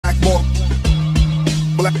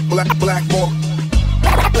Blackballed. Blackballed.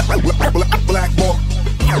 Blackballed.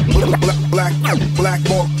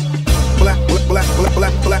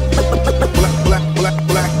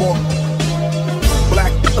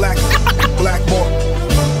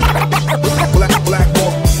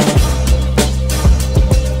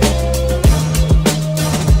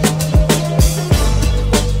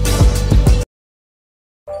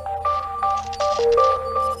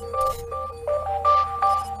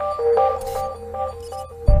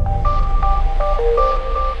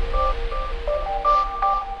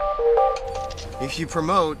 If you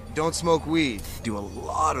promote, don't smoke weed. Do a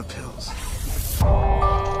lot of pills.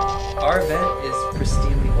 Our event is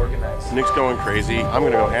pristinely organized. Nick's going crazy. I'm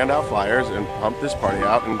gonna go hand out flyers and pump this party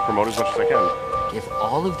out and promote as much as I can. If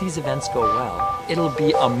all of these events go well, it'll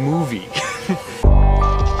be a movie.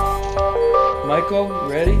 Michael,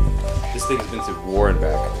 ready? This thing's been to war and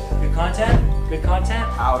back. Good content? Good content?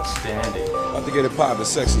 Outstanding. About to get it poppin',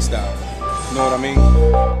 sexy style. You know what I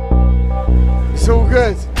mean? So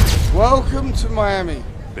good. Welcome to Miami.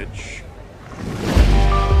 Bitch.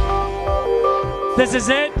 This is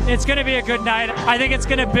it. It's going to be a good night. I think it's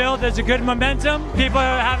going to build. There's a good momentum. People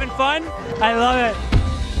are having fun. I love it.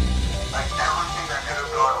 Like everything that could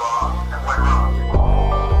have gone wrong and went wrong.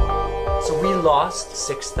 So we lost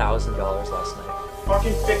 $6,000 last night.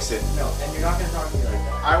 Fucking fix it. No, and you're not going to talk to me like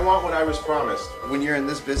that. I want what I was promised. When you're in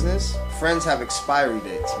this business, friends have expiry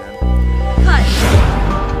dates, man. Like,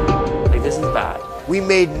 this is bad. We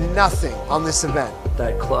made nothing on this event.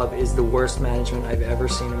 That club is the worst management I've ever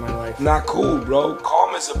seen in my life. Not cool, bro.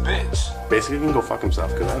 Calm as a bitch. Basically, he can go fuck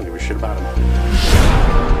himself because I don't give a shit about him.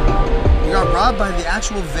 We got robbed by the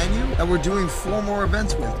actual venue that we're doing 4 more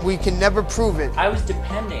events with. We can never prove it. I was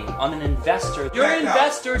depending on an investor. Your Back out.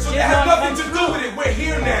 investor So did that has not nothing come to do through. with it. We're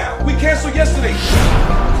here now. We canceled yesterday.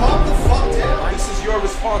 Calm the fuck down. This is your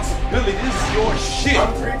responsibility. This is your shit.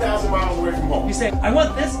 I'm 3,000 miles away from home. You say, I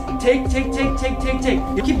want this. Take.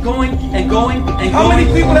 You keep going and going and going. How many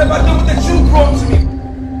people have I done with that you brought to me?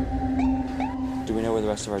 Do we know where the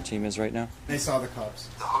rest of our team is right now? They saw the cops.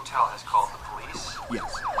 The hotel has called the police.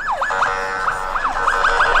 Yes.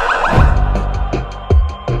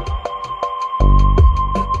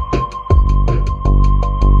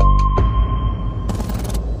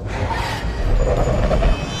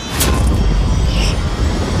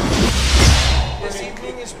 This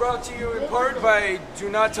evening is brought to you in part by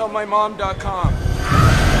DoNotTellMyMom.com.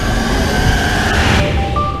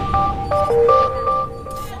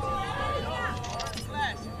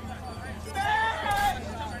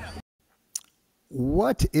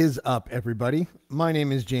 What is up, everybody? My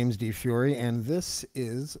name is James Di Fiore, and this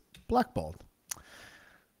is Blackballed.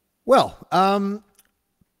 Well,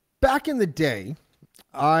 back in the day,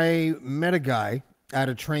 I met a guy at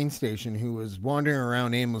a train station who was wandering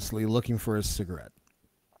around aimlessly looking for a cigarette.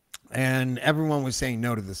 And everyone was saying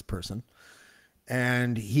no to this person.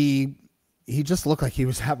 And he just looked like he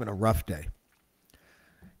was having a rough day.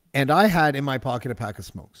 And I had in my pocket a pack of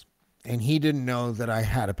smokes. And he didn't know that I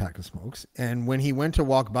had a pack of smokes. And when he went to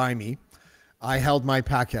walk by me, I held my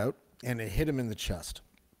pack out and it hit him in the chest.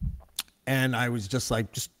 And I was just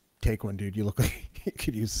like, just take one, dude. You look like you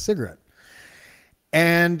could use a cigarette.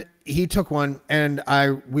 And he took one, and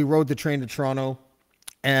we rode the train to Toronto.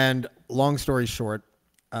 And long story short,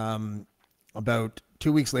 about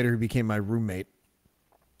 2 weeks later, he became my roommate.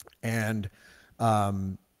 And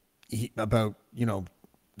about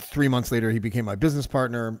 3 months later, he became my business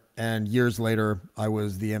partner, and years later, I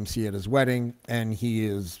was the MC at his wedding, and he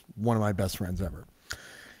is one of my best friends ever.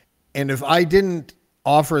 And if I didn't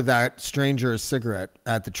offer that stranger a cigarette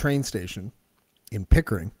at the train station in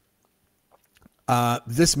Pickering,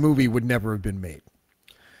 this movie would never have been made.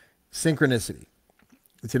 Synchronicity.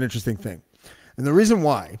 It's an interesting thing. And the reason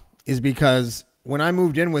why is because when I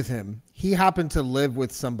moved in with him, he happened to live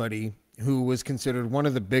with somebody who was considered one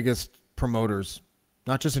of the biggest promoters,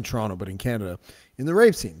 not just in Toronto, but in Canada, in the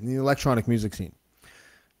rave scene, in the electronic music scene.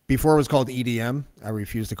 Before it was called EDM, I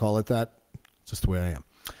refuse to call it that. It's just the way I am.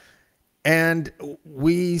 And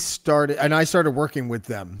I started working with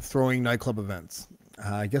them, throwing nightclub events.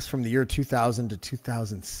 I guess from the year 2000 to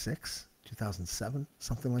 2006, 2007,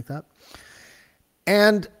 something like that.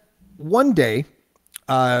 And one day,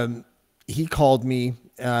 he called me,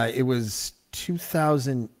 it was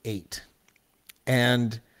 2008,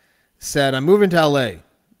 and said, I'm moving to LA.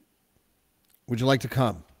 Would you like to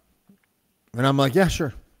come? And I'm like, yeah,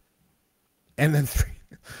 sure. And then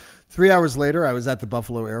three hours later, I was at the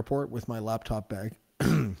Buffalo airport with my laptop bag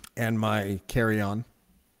and my carry-on.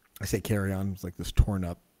 I say carry-on, it's like this torn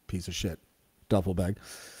up piece of shit duffel bag.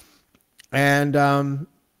 And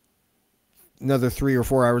another 3 or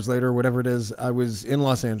 4 hours later, whatever it is, I was in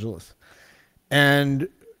Los Angeles. And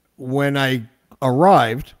when I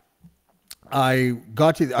arrived, I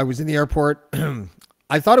was in the airport.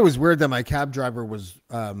 I thought it was weird that my cab driver was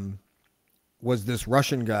this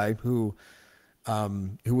Russian guy who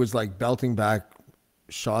was like belting back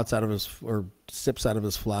shots out of sips out of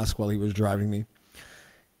his flask while he was driving me.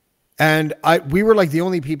 And we were like the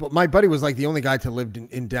only people. My buddy was like the only guy to live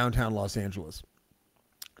in downtown Los Angeles.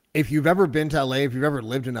 If you've ever been to LA, if you've ever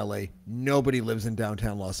lived in LA, nobody lives in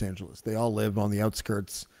downtown Los Angeles. They all live on the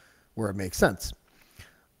outskirts where it makes sense.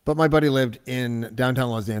 But my buddy lived in downtown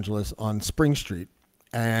Los Angeles on Spring Street.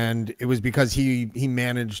 And it was because he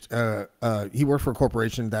managed, he worked for a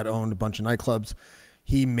corporation that owned a bunch of nightclubs.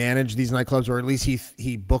 He managed these nightclubs, or at least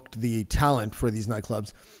he booked the talent for these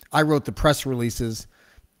nightclubs. I wrote the press releases,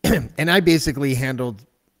 and I basically handled,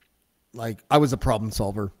 like, I was a problem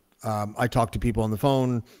solver. I talked to people on the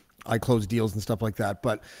phone. I closed deals and stuff like that.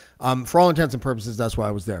 But for all intents and purposes, that's why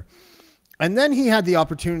I was there. And then he had the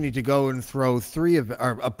opportunity to go and throw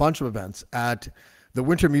a bunch of events at the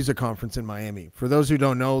Winter Music Conference in Miami. For those who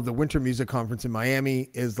don't know, the Winter Music Conference in Miami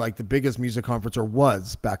is like the biggest music conference, or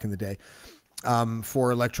was back in the day,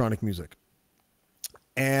 for electronic music.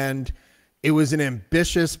 And it was an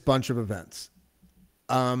ambitious bunch of events.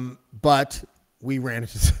 But we ran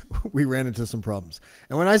into some problems.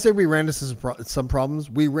 And when I say we ran into some problems,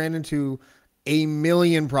 we ran into a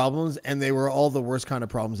million problems, and they were all the worst kind of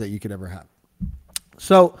problems that you could ever have.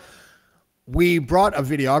 So we brought a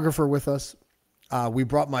videographer with us. We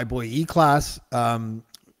brought my boy E-Class from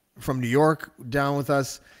New York down with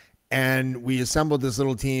us, and we assembled this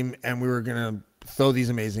little team, and we were going to throw these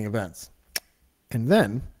amazing events. And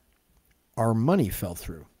then our money fell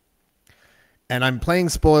through. And I'm playing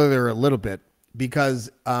spoiler a little bit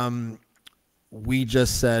because we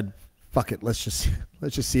just said, fuck it, let's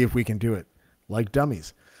just see if we can do it like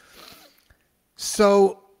dummies.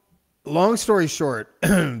 So long story short,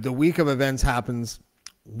 the week of events happens.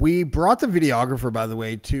 We brought the videographer, by the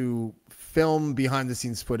way, to film behind the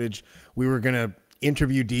scenes footage. We were going to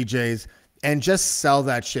interview DJs and just sell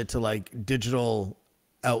that shit to like digital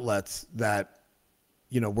outlets that,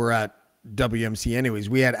 were at WMC anyways.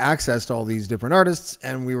 We had access to all these different artists,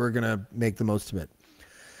 and we were going to make the most of it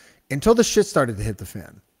until the shit started to hit the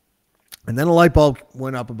fan. And then a light bulb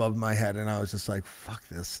went up above my head, and I was just like, fuck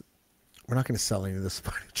this. We're not going to sell any of this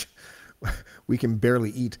footage. We can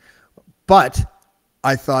barely eat. But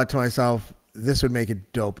I thought to myself, this would make a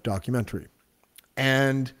dope documentary.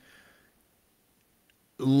 And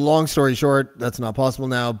long story short, that's not possible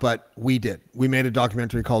now, but we did. We made a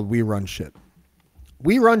documentary called We Run Shit.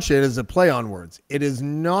 We Run Shit is a play on words. It is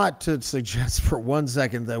not to suggest for 1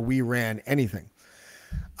 second that we ran anything.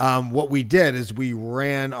 What we did is we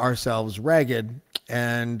ran ourselves ragged,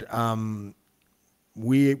 and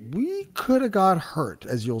we could have got hurt,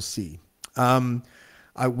 as you'll see.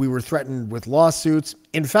 We were threatened with lawsuits.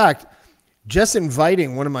 In fact, just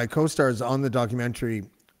inviting one of my co-stars on the documentary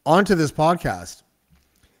onto this podcast,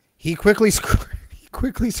 he quickly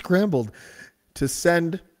scrambled to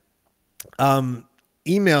send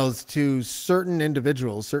emails to certain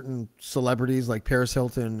individuals, certain celebrities like Paris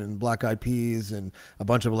Hilton and Black Eyed Peas and a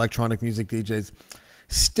bunch of electronic music DJs,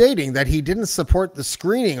 stating that he didn't support the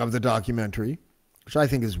screening of the documentary, which I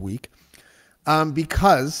think is weak,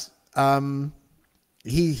 because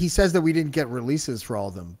he says that we didn't get releases for all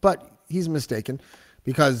of them. But he's mistaken,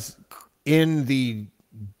 because in the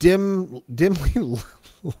dimly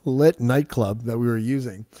lit nightclub that we were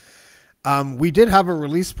using, we did have a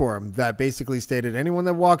release form that basically stated anyone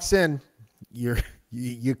that walks in,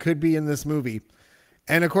 you could be in this movie.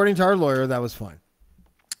 And according to our lawyer, that was fine.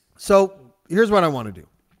 So here's what I want to do.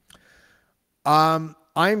 I'm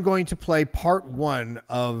going to play part 1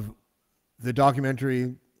 of the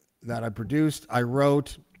documentary that I produced, I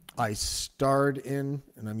wrote, I starred in,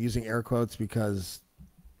 and I'm using air quotes because,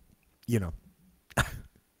 there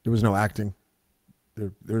was no acting.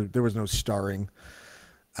 There was no starring.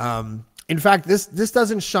 In fact, this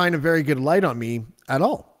doesn't shine a very good light on me at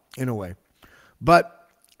all, in a way. But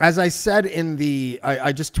as I said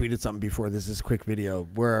I just tweeted something before this quick video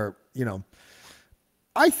where,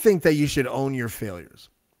 I think that you should own your failures.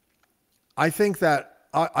 I think that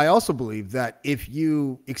I also believe that if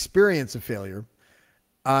you experience a failure,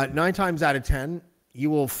 9 times out of 10, you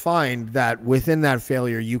will find that within that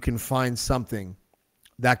failure, you can find something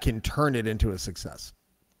that can turn it into a success.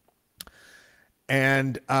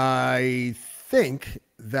 And I think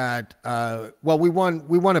that, we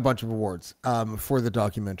won a bunch of awards for the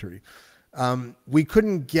documentary. We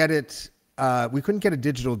couldn't get it. We couldn't get a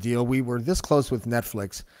digital deal. We were this close with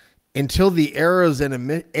Netflix. until the errors and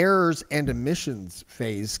omissions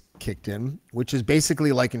phase kicked in, which is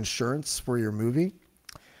basically like insurance for your movie.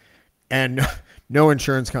 And no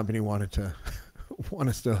insurance company wanted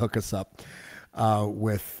us to hook us up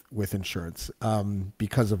with insurance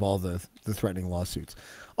because of all the threatening lawsuits.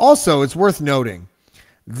 Also, it's worth noting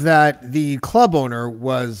that the club owner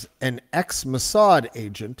was an ex-Mossad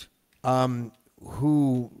agent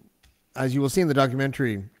who, as you will see in the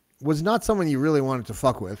documentary, was not someone you really wanted to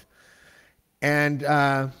fuck with. And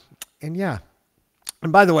yeah.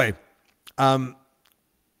 And by the way,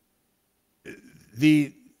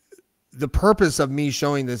 the purpose of me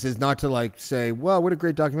showing this is not to like say, well, what a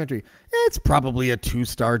great documentary. It's probably a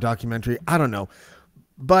 2-star documentary. I don't know.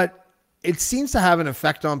 But it seems to have an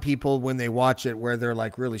effect on people when they watch it where they're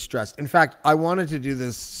like really stressed. In fact, I wanted to do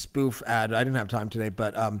this spoof ad. I didn't have time today,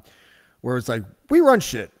 but where it's like, we run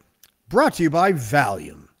shit. Brought to you by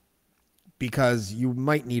Valium. Because you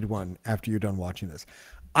might need one after you're done watching this.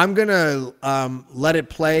 I'm going to let it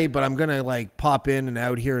play, but I'm going to like pop in and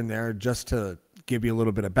out here and there just to give you a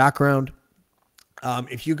little bit of background.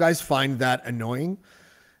 If you guys find that annoying,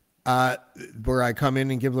 where I come in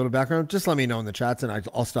and give a little background, just let me know in the chats and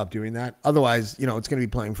I'll stop doing that. Otherwise, you know, it's going to be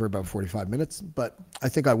playing for about 45 minutes, but I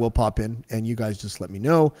think I will pop in and you guys just let me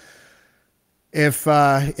know if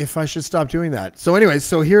I should stop doing that. So anyways,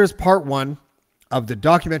 so here's part 1 of the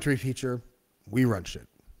documentary feature, We Run Shit.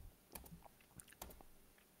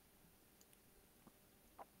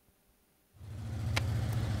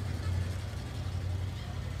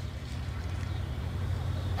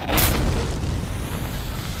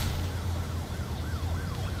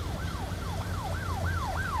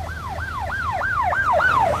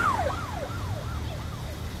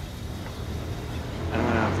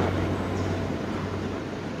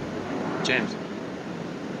 James,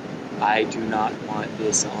 I do not want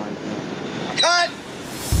this on. Cut!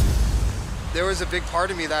 There was a big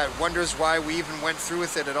part of me that wonders why we even went through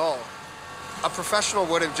with it at all. A professional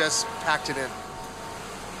would have just packed it in.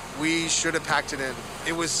 We should have packed it in.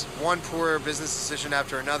 It was one poor business decision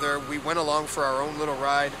after another. We went along for our own little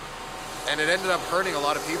ride, and it ended up hurting a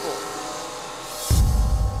lot of people.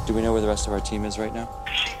 Do we know where the rest of our team is right now?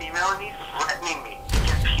 She's emailing me, threatening me to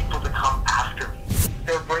get people to come after me.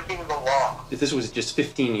 They're breaking the law. If this was just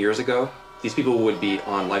 15 years ago, these people would be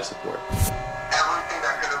on life support. Everything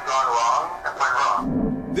that could have gone wrong, that went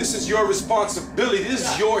wrong. This is your responsibility.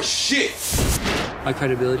 This is your shit. My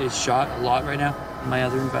credibility is shot a lot right now. My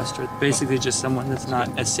other investor, basically just someone that's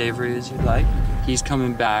not as savory as you'd like. He's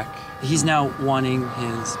coming back. He's now wanting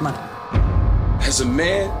his money. As a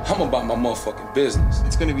man, I'm about my motherfucking business.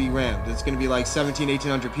 It's going to be rammed. It's going to be like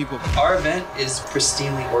 1,800 people. Our event is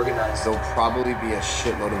pristinely organized. There'll probably be a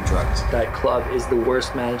shitload of drugs. That club is the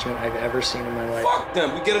worst management I've ever seen in my life. Fuck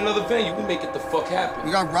them. We get another venue. We make it the fuck happen.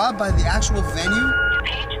 We got robbed by the actual venue?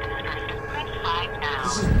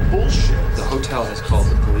 This is bullshit. The hotel has called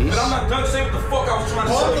the police. And I'm not done saying what the fuck I was trying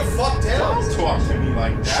to say. Calm the fuck down. Don't talk to me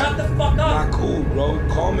like that. Shut the fuck up! Not cool, bro.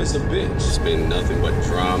 Calm as a bitch. It's been nothing but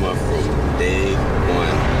drama from day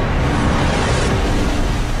one.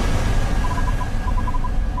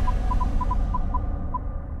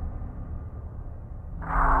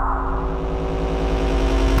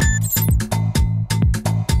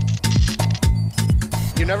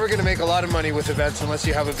 You're never going to make a lot of money with events unless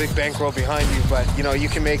you have a big bankroll behind you, but you know, you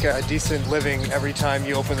can make a decent living every time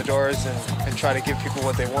you open the doors and try to give people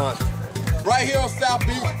what they want. Right here on South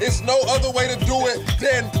Beach, it's no other way to do it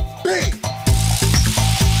than big.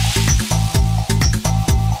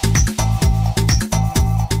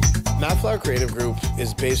 Mad Flower Creative Group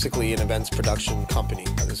is basically an events production company.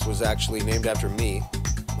 This was actually named after me.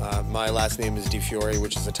 My last name is Di Fiore,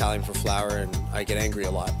 which is Italian for flower, and I get angry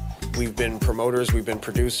a lot. We've been promoters, we've been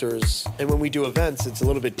producers, and when we do events, it's a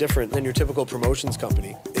little bit different than your typical promotions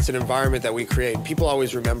company. It's an environment that we create. People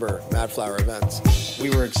always remember Mad Flower events.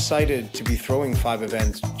 We were excited to be throwing 5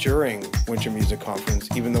 events during Winter Music Conference,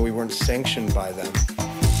 even though we weren't sanctioned by them.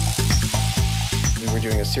 We were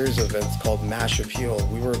doing a series of events called Mash Appeal.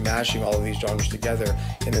 We were mashing all of these genres together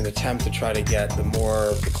in an attempt to try to get the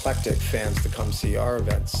more eclectic fans to come see our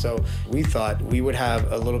events. So we thought we would have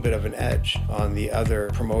a little bit of an edge on the other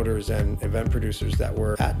promoters and event producers that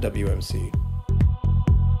were at WMC.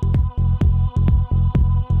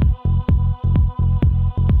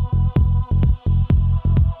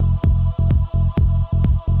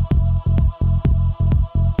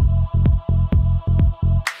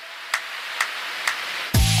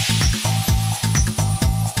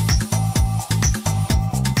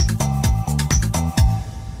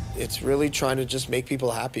 It's really trying to just make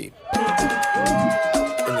people happy.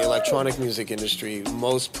 In the electronic music industry,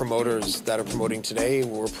 most promoters that are promoting today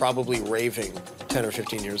were probably raving 10 or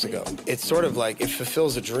 15 years ago. It's sort of like it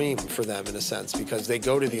fulfills a dream for them in a sense, because they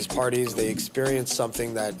go to these parties, they experience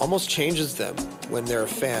something that almost changes them when they're a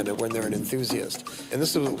fan and when they're an enthusiast. And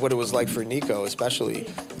this is what it was like for Nico especially.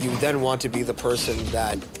 You then want to be the person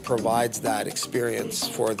that provides that experience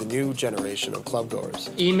for the new generation of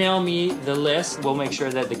clubgoers. Email me the list. We'll make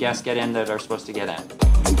sure that the guests get in that are supposed to get in.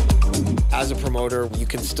 As a promoter, you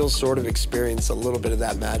can still sort of experience a little bit of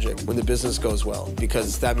that magic when the business goes well,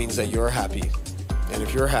 because that means that you're happy. And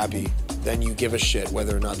if you're happy, then you give a shit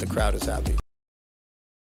whether or not the crowd is happy.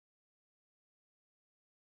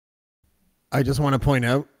 I just want to point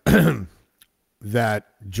out that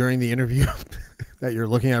during the interview that you're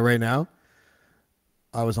looking at right now,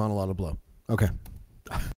 I was on a lot of blow. Okay.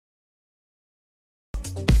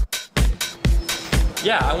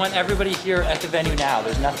 Yeah, I want everybody here at the venue now.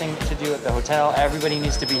 There's nothing to do at the hotel. Everybody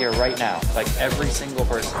needs to be here right now, like every single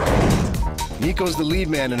person. Nico's the lead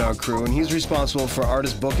man in our crew, and he's responsible for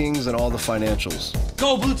artist bookings and all the financials.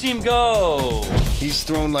 Go, Blue Team, go! He's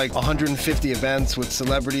thrown like 150 events with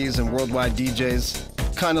celebrities and worldwide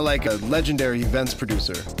DJs, kind of like a legendary events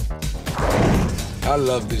producer. I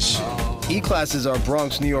love this shit. E-Class is our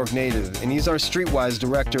Bronx, New York native, and he's our streetwise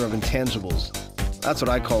director of intangibles. That's what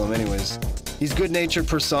I call him anyways. He's good-natured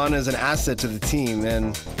persona as an asset to the team, and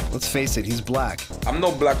let's face it, he's black. I'm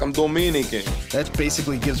no black, I'm Dominican. That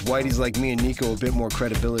basically gives whiteys like me and Nico a bit more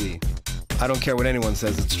credibility. I don't care what anyone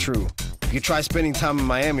says, it's true. You could try spending time in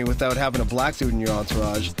Miami without having a black dude in your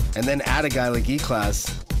entourage, and then add a guy like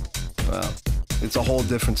E-Class, well, it's a whole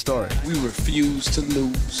different story. We refuse to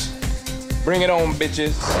lose. Bring it on,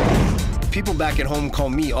 bitches. People back at home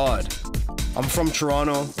call me odd. I'm from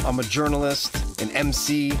Toronto, I'm a journalist, an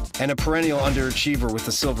MC, and a perennial underachiever with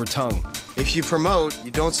a silver tongue. If you promote,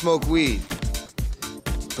 you don't smoke weed,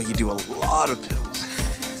 but you do a lot of pills.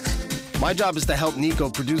 My job is to help Nico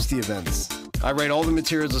produce the events. I write all the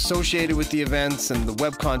materials associated with the events and the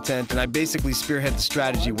web content, and I basically spearhead the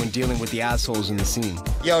strategy when dealing with the assholes in the scene.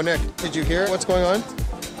 Yo, Nick, did you hear what's going on?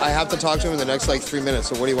 I have to talk to him in the next, 3 minutes,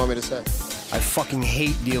 so what do you want me to say? I fucking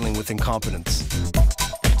hate dealing with incompetence.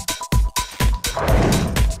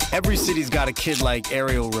 Every city's got a kid like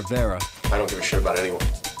Ariel Rivera. I don't give a shit about anyone.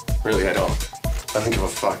 Really, I don't. I don't give a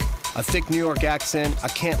fuck. A thick New York accent, a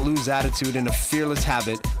can't-lose attitude, and a fearless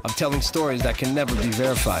habit of telling stories that can never be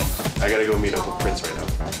verified. I gotta go meet up with Prince right now.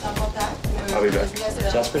 I'll be back.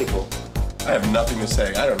 That's pretty cool. I have nothing to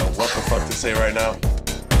say. I don't know what the fuck to say right now.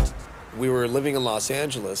 We were living in Los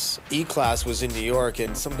Angeles. E-Class was in New York,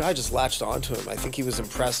 and some guy just latched onto him. I think he was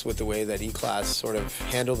impressed with the way that E-Class sort of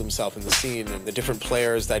handled himself in the scene and the different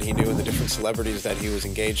players that he knew and the different celebrities that he was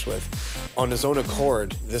engaged with. On his own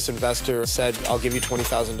accord, this investor said, I'll give you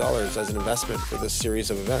 $20,000 as an investment for this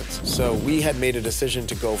series of events. So we had made a decision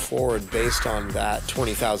to go forward based on that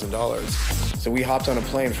 $20,000. So we hopped on a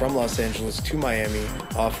plane from Los Angeles to Miami.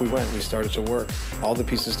 Off we went. We started to work. All the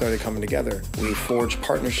pieces started coming together. We forged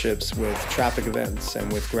partnerships with traffic events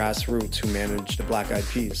and with Grassroots, who managed the Black Eyed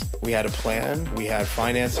Peas. We had a plan. We had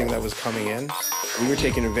financing that was coming in. We were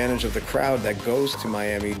taking advantage of the crowd that goes to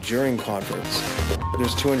Miami during conference.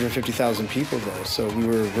 There's 250,000 people there, so we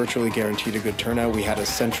were virtually guaranteed a good turnout. We had a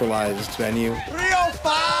centralized venue.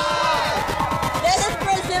 305! This is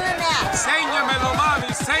Brazil now. Enséñamelo, mami,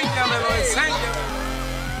 enséñamelo,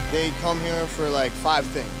 enséñamelo. They come here for 5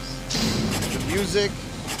 things. The music,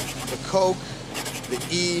 the coke, the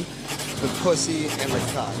E, the pussy, and the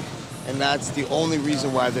cock. And that's the only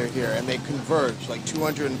reason why they're here. And they converge,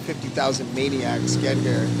 250,000 maniacs get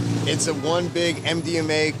here. It's a one big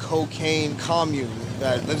MDMA cocaine commune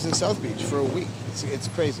that lives in South Beach for a week. It's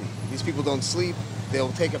crazy. These people don't sleep.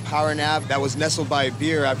 They'll take a power nap that was nestled by a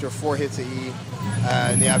beer after 4 hits of E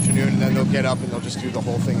in the afternoon, and then they'll get up and they'll just do the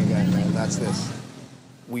whole thing again, man. That's this.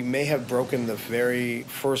 We may have broken the very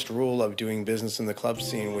first rule of doing business in the club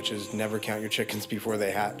scene, which is never count your chickens before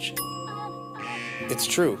they hatch. It's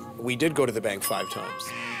true. We did go to the bank 5 times.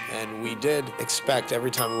 And we did expect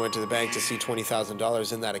every time we went to the bank to see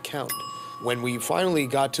 $20,000 in that account. When we finally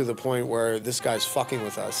got to the point where this guy's fucking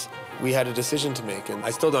with us, we had a decision to make. And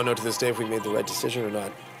I still don't know to this day if we made the right decision or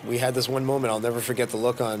not. We had this one moment, I'll never forget the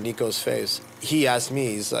look on Nico's face. He asked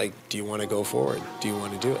me, he's like, do you want to go forward? Do you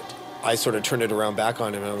want to do it? I sort of turned it around back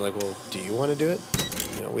on him, and I'm like, well, do you want to do it?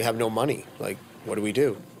 You know, we have no money. What do we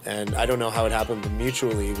do? And I don't know how it happened, but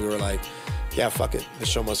mutually we were like, yeah, fuck it, the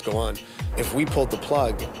show must go on. If we pulled the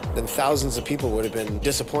plug, then thousands of people would have been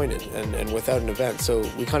disappointed and without an event. So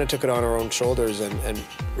we kind of took it on our own shoulders and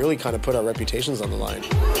really kind of put our reputations on the line.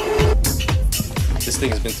 This thing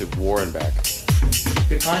has been to war and back.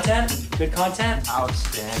 Good content? Good content?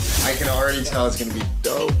 Outstanding. I can already tell it's gonna be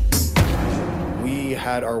dope. We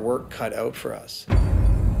had our work cut out for us.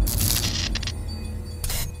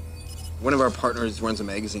 One of our partners runs a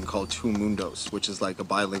magazine called Two Mundos, which is like a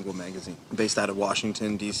bilingual magazine based out of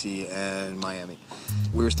Washington, D.C. and Miami.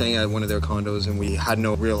 We were staying at one of their condos and we had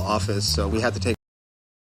no real office, so we had to take...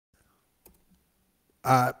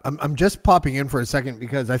 I'm just popping in for a second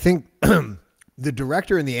because I think the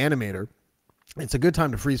director and the animator, it's a good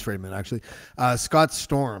time to freeze frame it actually, Scott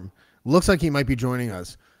Storm, looks like he might be joining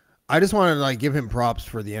us. I just want to like give him props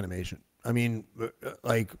for the animation. I mean,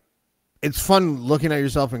 like, it's fun looking at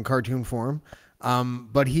yourself in cartoon form,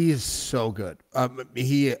 but he is so good.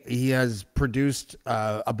 He has produced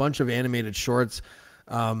a bunch of animated shorts.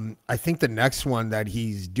 I think the next one that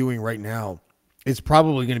he's doing right now is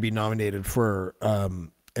probably going to be nominated for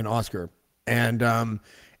an Oscar. And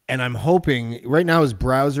I'm hoping, right now his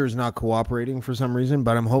browser is not cooperating for some reason,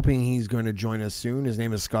 but I'm hoping he's going to join us soon. His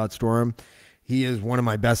name is Scott Storm. He is one of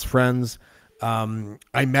my best friends.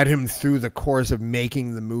 I met him through the course of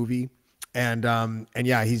making the movie. And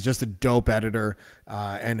yeah, he's just a dope editor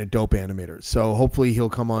and a dope animator. So hopefully he'll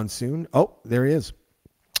come on soon. Oh, there he is.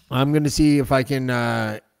 I'm going to see if I can,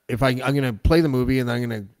 I'm going to play the movie and then I'm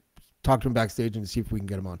going to talk to him backstage and see if we can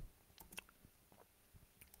get him on.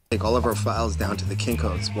 Take all of our files down to the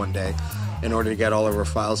Kinko's one day in order to get all of our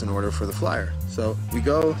files in order for the flyer. So we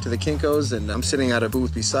go to the Kinko's and I'm sitting at a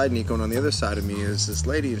booth beside Nico, and on the other side of me is this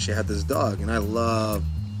lady and she had this dog, and I love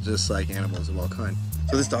just like animals of all kinds.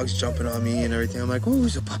 So this dog's jumping on me and everything. I'm like, oh,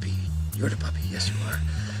 he's a puppy. You're the puppy. Yes, you are.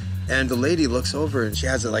 And the lady looks over and she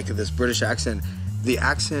has like this British accent. The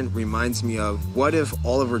accent reminds me of what if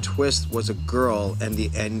Oliver Twist was a girl and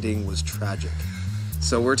the ending was tragic.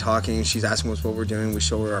 So we're talking, she's asking us what we're doing, we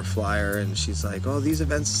show her our flyer, and she's like, oh, these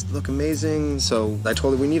events look amazing. So I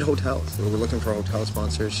told her we need hotels. So we're looking for a hotel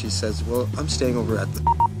sponsor. She says, well, I'm staying over at the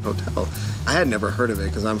hotel. I had never heard of it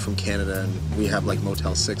because I'm from Canada and we have like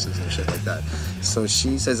Motel 6s and shit like that. So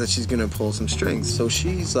she says that she's gonna pull some strings. So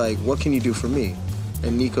she's like, what can you do for me?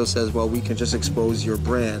 And Nico says, well, we can just expose your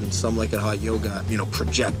brand, Some Like It Hot Yoga,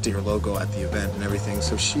 project your logo at the event and everything.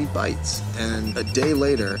 So she bites. And a day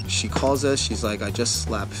later, she calls us. She's like, I just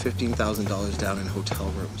slapped $15,000 down in hotel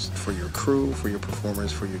rooms for your crew, for your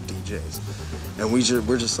performers, for your DJs. And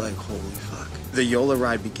we're just like, holy fuck. The Yola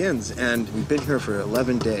ride begins, and we've been here for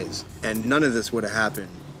 11 days. And none of this would have happened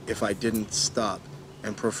if I didn't stop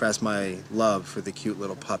and profess my love for the cute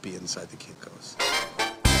little puppy inside the Kinko's.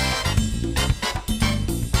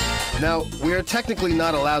 Now, we are technically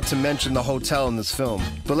not allowed to mention the hotel in this film,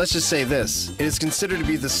 but let's just say this. It is considered to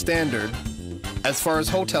be the standard as far as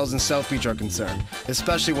hotels in South Beach are concerned,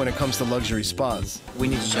 especially when it comes to luxury spas. We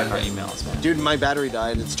need to check our emails, man. Dude, my battery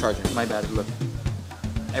died. It's charging. My battery, look.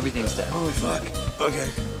 Everything's dead. Holy fuck. Okay.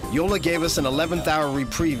 Yola gave us an 11th hour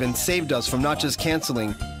reprieve and saved us from not just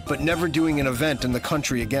canceling, but never doing an event in the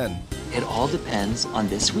country again. It all depends on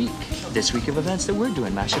this week of events that we're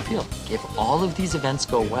doing, Mash Appeal. If all of these events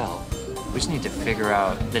go well, we just need to figure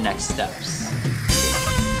out the next steps.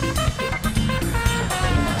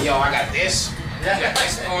 Yo, I got this. I got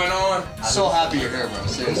this going on. So happy you're here, bro.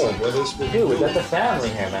 Seriously. Dude, we got the family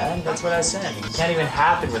here, man. That's what I said. It can't even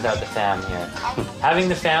happen without the family here. Having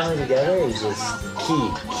the family together is just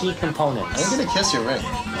key components. I'm gonna kiss your ring.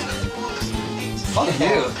 Fuck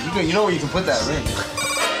you. You know where you can put that ring.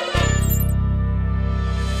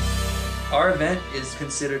 Our event is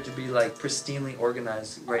considered to be like pristinely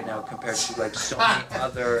organized right now compared to like so many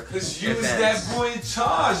other events. Use that boy in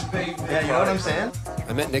charge, baby. Yeah, you know what I'm saying?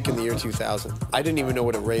 I met Nick in the year 2000. I didn't even know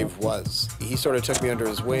what a rave was. He sort of took me under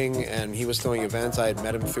his wing, and he was throwing events. I had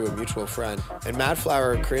met him through a mutual friend. And Mad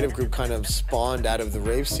Flower Creative Group kind of spawned out of the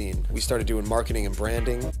rave scene. We started doing marketing and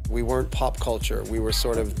branding. We weren't pop culture. We were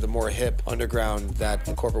sort of the more hip underground that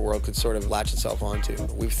the corporate world could sort of latch itself onto.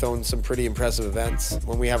 We've thrown some pretty impressive events.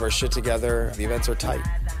 When we have our shit together, the events are tight.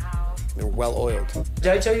 They're well oiled. Did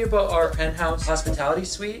I tell you about our penthouse hospitality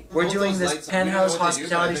suite? We're doing this penthouse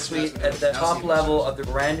hospitality suite at the top level of the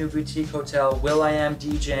brand new boutique hotel. Will.i.am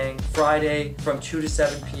DJing Friday from 2 to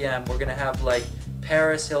 7 p.m. We're gonna have like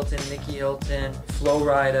Paris Hilton, Nikki Hilton, Flo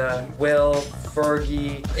Rida, Will,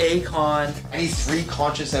 Fergie, Akon. I need 3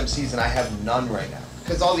 conscious MCs and I have none right now.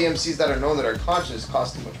 Because all the MCs that are known that are conscious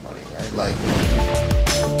cost too much money, right? Like...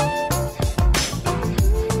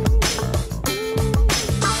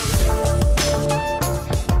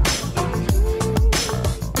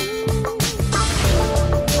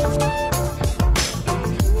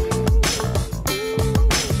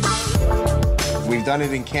 We've done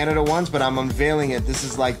it in Canada once, but I'm unveiling it. This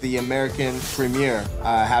is like the American premiere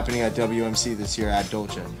happening at WMC this year at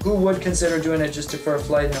Dolce. Who would consider doing it just for a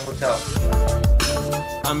flight in a hotel?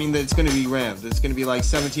 I mean, it's going to be rammed. It's going to be like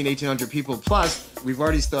 1,800 people. Plus, we've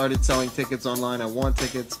already started selling tickets online. I want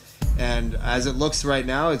tickets. And as it looks right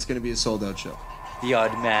now, it's going to be a sold-out show. The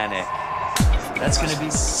Oddmanic. That's going to be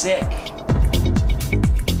sick.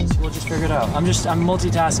 We'll just figure it out. I'm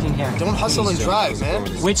multitasking here. Don't hustle and drive, man.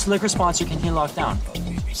 Which liquor sponsor can he lock down?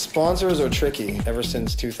 Sponsors are tricky ever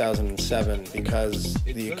since 2007 because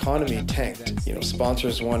the economy tanked. You know,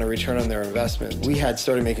 sponsors want a return on their investment. We had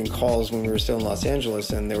started making calls when we were still in Los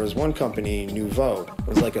Angeles, and there was one company, Nouveau. It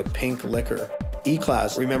was like a pink liquor.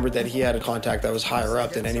 E-Class remembered that he had a contact that was higher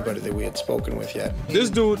up than anybody that we had spoken with yet.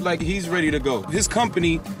 This dude, like, he's ready to go. His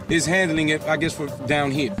company is handling it, I guess, for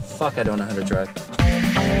down here. Fuck, I don't know how to drive.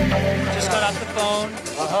 Just got off the phone.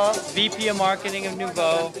 VP of Marketing of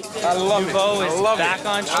Nouveau. I love Nouveau it. is back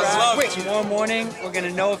on track. Wait, tomorrow morning, we're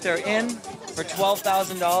gonna know if they're in for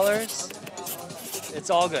 $12,000. It's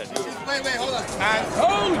all good. Wait, hold on. I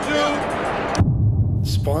told you!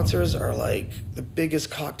 Sponsors are like the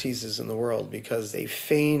biggest cock teases in the world because they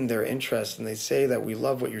feign their interest and they say that we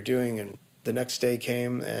love what you're doing, and the next day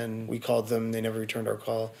came and we called them, they never returned our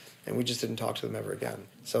call, and we just didn't talk to them ever again.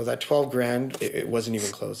 So that 12 grand, it wasn't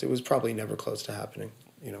even close. It was probably never close to happening.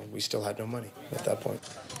 You know, we still had no money at that point.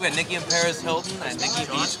 We had Nikki and Paris Hilton and Nikki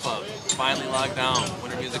Beach Club finally locked down.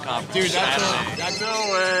 Winter Music Conference. Dude, that's no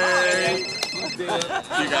way. You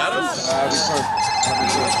got us? That'd be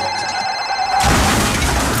perfect.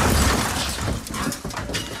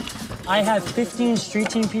 I have 15 street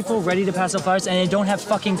team people ready to pass out flyers, and they don't have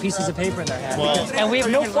fucking pieces of paper in their hand. And we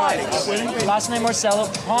have no flyers. Last night, Marcelo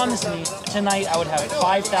promised me tonight I would have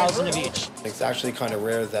 5,000 of each. It's actually kind of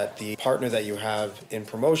rare that the partner that you have in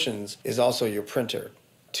promotions is also your printer.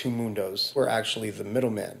 Two Mundos were actually the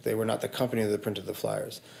middleman. They were not the company that printed the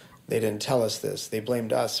flyers. They didn't tell us this. They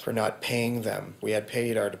blamed us for not paying them. We had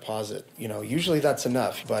paid our deposit. You know, usually that's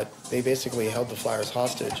enough, but they basically held the flyers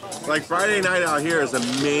hostage. Like, Friday night out here is the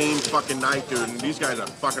main fucking night, dude, and these guys are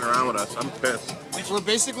fucking around with us. I'm pissed. We're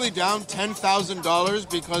basically down $10,000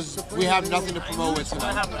 because we have nothing to promote with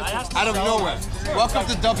tonight. Out of nowhere. Welcome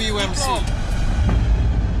to WMC.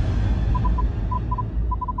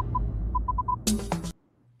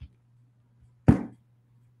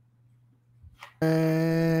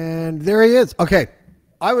 And there he is. Okay.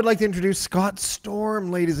 I would like to introduce Scott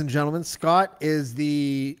Storm, ladies and gentlemen. Scott is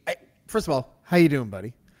first of all, how you doing,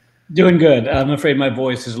 buddy? Doing good. I'm afraid my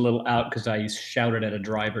voice is a little out because I shouted at a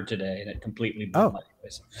driver today and it completely blew my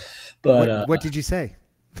voice. But what did you say?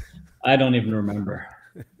 I don't even remember.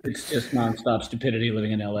 It's just nonstop stupidity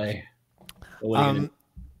living in LA.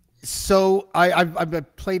 So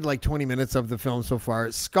I've played like 20 minutes of the film so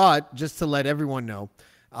far. Scott, just to let everyone know,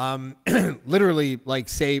 literally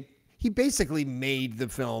he basically made the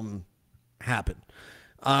film happen.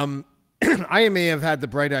 I may have had the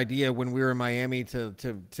bright idea when we were in Miami to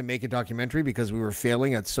make a documentary because we were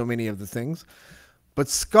failing at so many of the things, but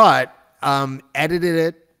Scott edited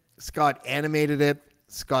it, Scott animated it,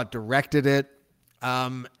 Scott directed it,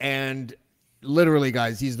 and literally,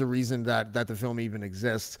 guys, he's the reason that the film even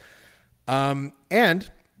exists. And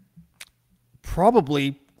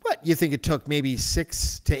probably, what, you think it took maybe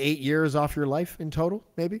 6 to 8 years off your life in total,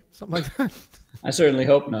 maybe something like that? I certainly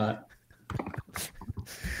hope not.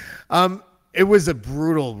 It was a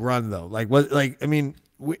brutal run though.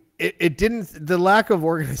 It didn't, the lack of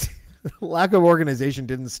organization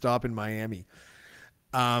didn't stop in Miami.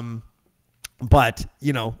 But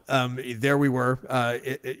there we were,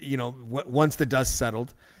 once the dust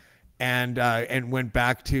settled and went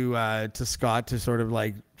back to Scott to sort of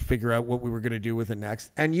like figure out what we were going to do with it next.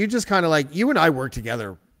 And you just kind of you and I worked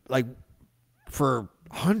together like for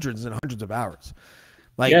hundreds and hundreds of hours.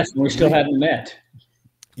 Yes, we still hadn't met.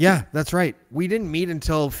 Yeah, that's right. We didn't meet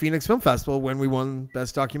until Phoenix Film Festival when we won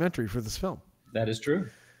Best Documentary for this film. That is true.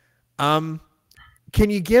 Can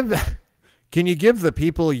you give the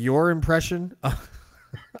people your impression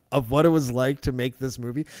of what it was like to make this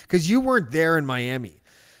movie? Because you weren't there in Miami.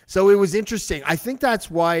 So it was interesting. I think that's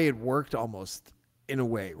why it worked almost in a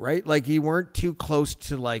way, right? Like you weren't too close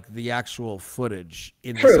to like the actual footage.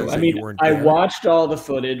 True. I mean, I watched all the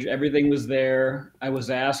footage. Everything was there. I was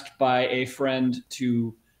asked by a friend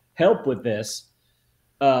to help with this.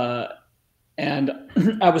 And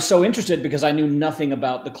I was so interested because I knew nothing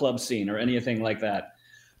about the club scene or anything like that.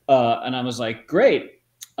 And I was like, great.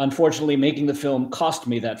 Unfortunately, making the film cost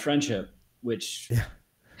me that friendship, which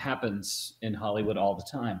happens in Hollywood all the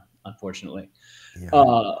time. unfortunately. Yeah.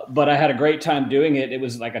 But I had a great time doing it. It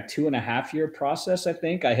was like a 2.5-year process, I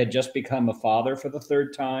think. I had just become a father for the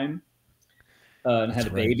third time and had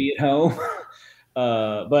a baby at home.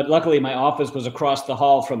 But luckily, my office was across the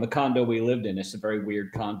hall from the condo we lived in. It's a very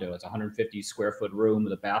weird condo. It's a 150 square foot room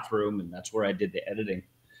with a bathroom, and that's where I did the editing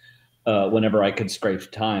whenever I could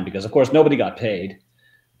scrape time, because, of course, nobody got paid,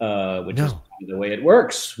 which is the way it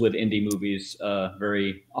works with indie movies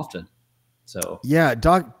very often. So yeah,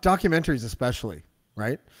 documentaries especially,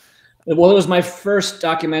 right? Well, it was my first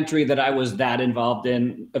documentary that I was that involved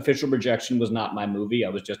in. Official Rejection was not my movie. I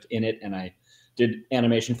was just in it, and I did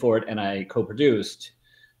animation for it, and I co-produced.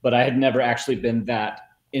 But I had never actually been that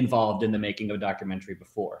involved in the making of a documentary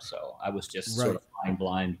before, so I was just sort of flying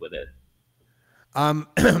blind with it.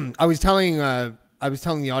 I was telling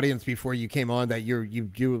the audience before you came on that you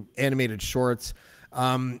do animated shorts.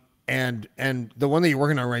 And the one that you're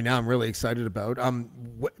working on right now, I'm really excited about.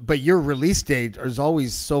 But your release date is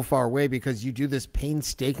always so far away because you do this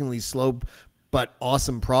painstakingly slow but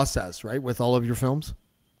awesome process, right, with all of your films?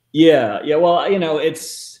 Yeah. Well,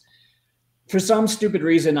 it's for some stupid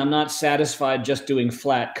reason I'm not satisfied just doing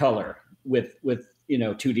flat color with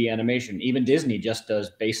 2D animation. Even Disney just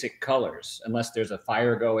does basic colors unless there's a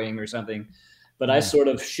fire going or something. But I sort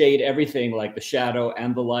of shade everything, like the shadow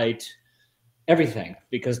and the light. Everything,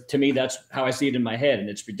 because to me, that's how I see it in my head. And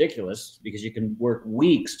it's ridiculous because you can work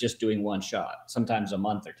weeks just doing one shot, sometimes a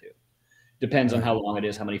month or two. Depends on how long it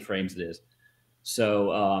is, how many frames it is.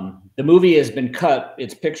 So the movie has been cut.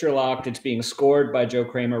 It's picture locked. It's being scored by Joe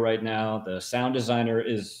Kramer right now. The sound designer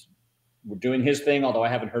is doing his thing, although I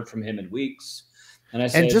haven't heard from him in weeks.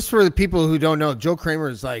 And just for the people who don't know, Joe Kramer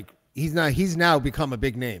is like, he's now become a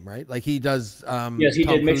big name, right? Like he does. Yes, he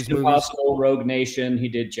Tom did Cruise Mission Impossible, Rogue Nation. He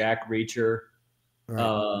did Jack Reacher.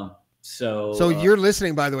 Right. So you're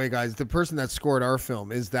listening, by the way, guys. The person that scored our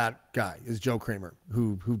film is that guy, is Joe Kramer,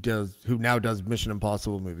 who now does Mission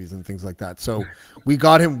Impossible movies and things like that. So we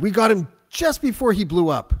got him just before he blew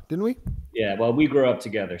up, didn't we? Yeah. Well, we grew up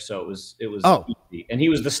together, so it was easy. And he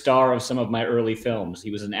was the star of some of my early films.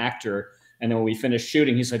 He was an actor, and then when we finished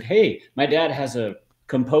shooting, he said, "Hey, my dad has a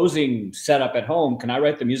composing setup at home. Can I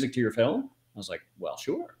write the music to your film?" I was like, "Well,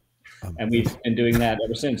 sure." And we've been doing that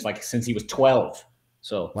ever since he was 12.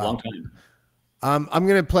 So long time. I'm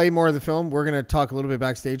going to play more of the film. We're going to talk a little bit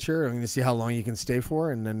backstage here. I'm going to see how long you can stay for,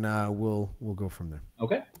 and then we'll go from there.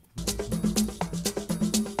 Okay.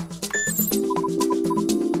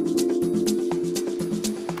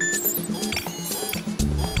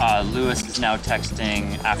 Lewis is now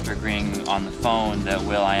texting after agreeing on the phone that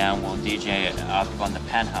will.i.am will DJ up on the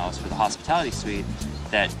penthouse for the hospitality suite.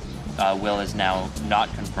 That Will is now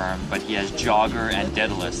not confirmed, but he has Jogger and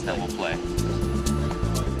Daedalus that will play.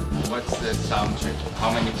 What's the sound check?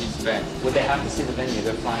 How many piece band? Well, they have to see the venue.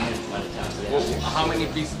 They're flying in from out of town. So how many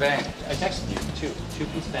piece band? I texted you.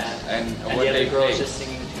 Two-piece band. And what the other girl is just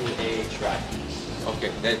singing to a track. Okay,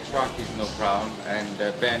 that track is no problem. And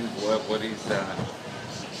the band, what is name?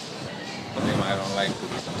 I don't like to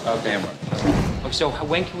camera. Okay, so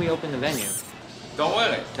when can we open the venue? Don't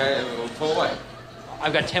worry. For what?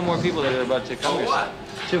 I've got 10 more people that are about to come. For what?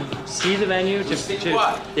 To see the venue, to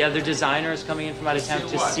what? The other designers coming in from out of town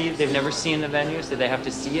to see. They've never seen the venue, so they have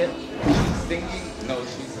to see it. She's singing. No,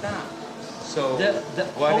 she's not. So the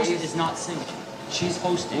host is not singing. She's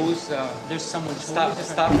hosting. Who's there's someone. Stop.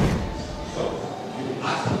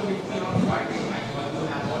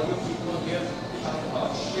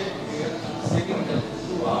 Sitting there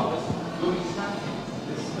 2 hours doing nothing.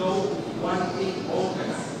 There's no one thing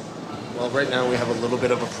organized. Well, right now we have a little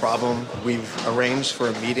bit of a problem. We've arranged for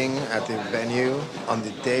a meeting at the venue on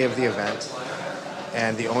the day of the event,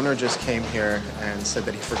 and the owner just came here and said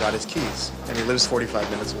that he forgot his keys, and he lives 45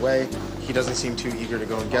 minutes away. He doesn't seem too eager to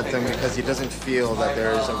go and get them because he doesn't feel that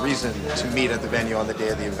there's a reason to meet at the venue on the day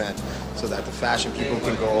of the event, so that the fashion people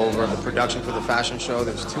can go over the production for the fashion show.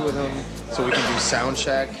 There's 2 of them, so we can do sound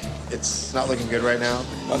check. It's not looking good right now.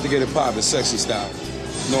 About to get it poppin', sexy style.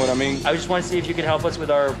 You know what I mean? I just want to see if you could help us with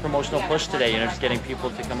our promotional push today, just getting people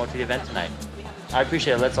to come out to the event tonight. I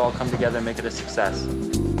appreciate it. Let's all come together and make it a success.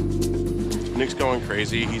 Nick's going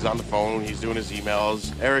crazy. He's on the phone. He's doing his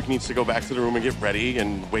emails. Eric needs to go back to the room and get ready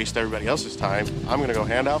and waste everybody else's time. I'm going to go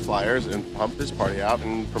hand out flyers and pump this party out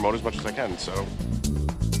and promote as much as I can, so.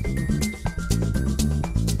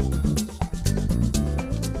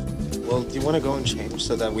 Well, do you want to go and change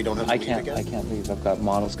so that we don't have to leave again? I can't leave. I've got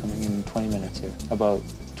models coming in 20 minutes here. About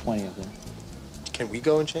 20 of them. Can we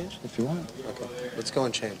go and change? If you want. Okay, let's go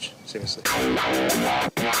and change. Seriously.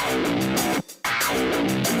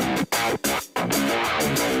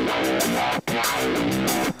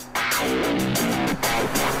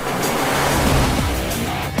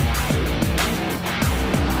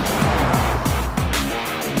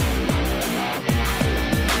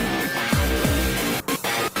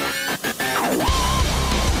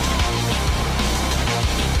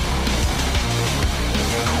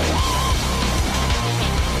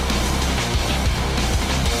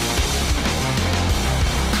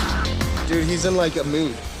 he's in like a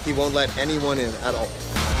mood. He won't let anyone in at all.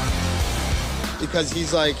 Because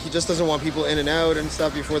he's like, he just doesn't want people in and out and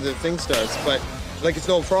stuff before the thing starts. But like, it's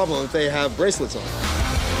no problem if they have bracelets on.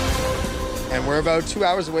 And we're about 2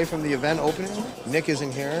 hours away from the event opening. Nick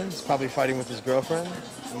isn't here. He's probably fighting with his girlfriend.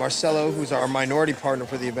 Marcelo, who's our minority partner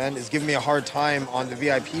for the event, is giving me a hard time on the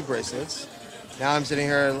VIP bracelets. Now I'm sitting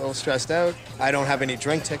here a little stressed out. I don't have any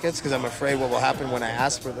drink tickets because I'm afraid what will happen when I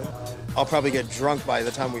ask for them. I'll probably get drunk by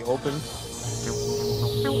the time we open.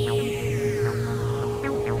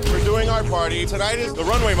 We're doing our party. Tonight is the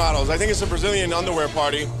runway models. I think it's a Brazilian underwear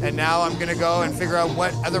party. And now I'm gonna go and figure out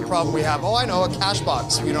what other problem we have. Oh, I know, a cash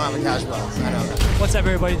box. We don't have a cash box. I know that. What's up,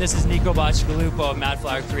 everybody? This is Nico Baccigalupo of Mad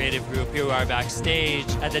Flower Creative Group. Here we are backstage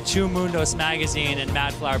at the Two Mundos magazine and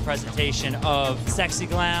Mad Flower presentation of Sexy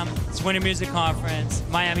Glam. It's Winter Music Conference,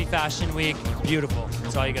 Miami Fashion Week. Beautiful.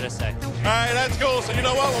 That's all you gotta say. All right, that's cool. So you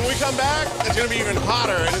know what? When we come back, it's gonna be even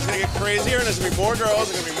hotter, and it's gonna get crazier, and there's gonna be more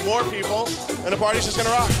girls, there's gonna be more people, and the party's just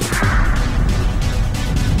gonna rock.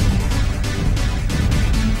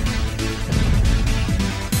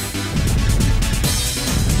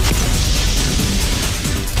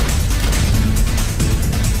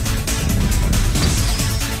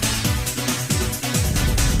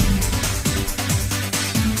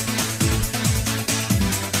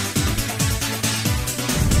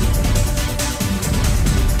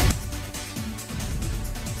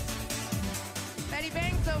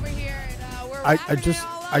 I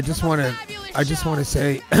just want to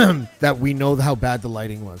say that we know how bad the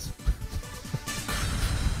lighting was.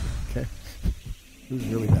 Okay, it was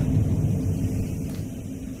really bad.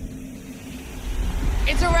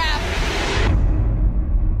 It's a wrap.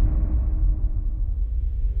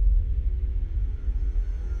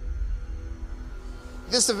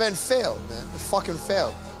 This event failed, man. It fucking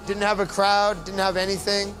failed. Didn't have a crowd, didn't have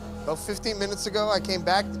anything. About 15 minutes ago, I came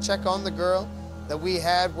back to check on the girl that we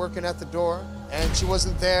had working at the door, and she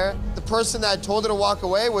wasn't there. The person that told her to walk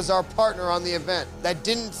away was our partner on the event that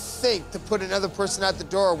didn't think to put another person at the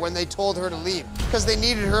door when they told her to leave because they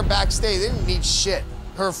needed her backstage. They didn't need shit.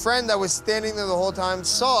 Her friend that was standing there the whole time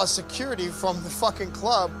saw security from the fucking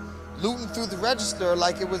club looting through the register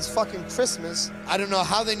like it was fucking Christmas. I don't know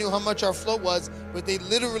how they knew how much our float was, but they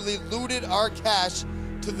literally looted our cash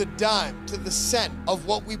to the dime, to the cent of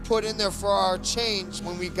what we put in there for our change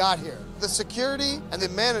when we got here. The security and the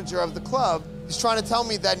manager of the club is trying to tell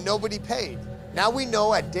me that nobody paid. Now we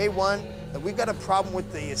know at day one that we got a problem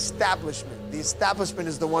with the establishment. The establishment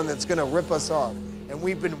is the one that's gonna rip us off. And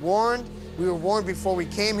we've been warned. We were warned before we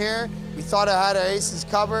came here. We thought I had our aces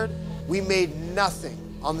covered. We made nothing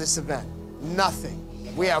on this event.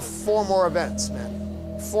 Nothing. We have 4 more events,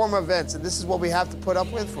 man. 4 more events, and this is what we have to put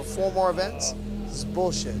up with for 4 more events? This is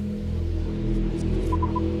bullshit.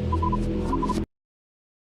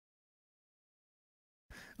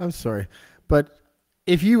 I'm sorry, but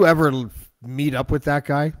if you ever meet up with that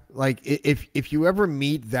guy, like if you ever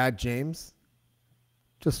meet that James,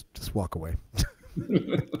 just walk away.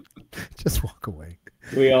 Just walk away.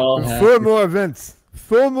 We all have 4 more events.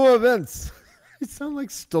 4 more events. You sound like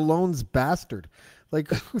Stallone's bastard. Like,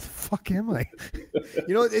 who the fuck am I?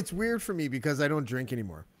 You know, it's weird for me because I don't drink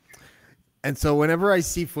anymore. And so whenever I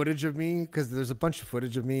see footage of me, because there's a bunch of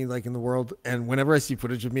footage of me like in the world, and whenever I see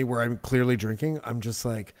footage of me where I'm clearly drinking, I'm just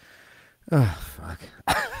like, oh, fuck.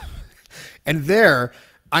 And there,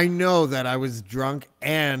 I know that I was drunk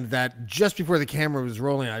and that just before the camera was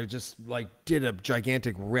rolling, I just like did a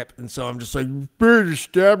gigantic rip. And so I'm just like, bad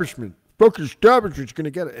establishment. Fucking establishment's going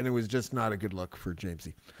to get it. And it was just not a good look for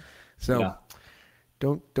Jamesy. So Yeah.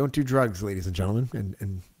 don't do drugs, ladies and gentlemen,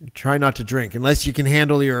 and try not to drink unless you can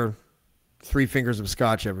handle your 3 fingers of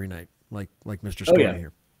scotch every night, like Mr. Scott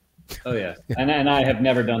here. Oh yeah, and I have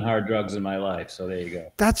never done hard drugs in my life, so there you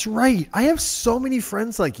go. That's right. I have so many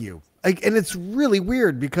friends like you, like, and it's really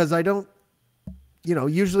weird because I don't,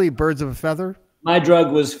 usually birds of a feather. My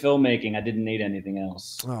drug was filmmaking. I didn't need anything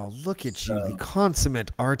else. Oh, look at you, the consummate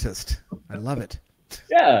artist. I love it.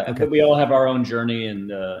 Yeah, Okay. but we all have our own journey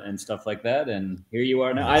and stuff like that. And here you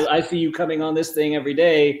are now. I see you coming on this thing every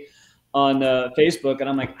day on Facebook, and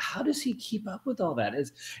I'm like, how does he keep up with all that?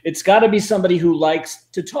 It's got to be somebody who likes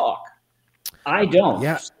to talk. I don't.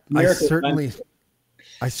 Yeah, I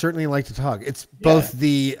certainly like to talk. It's both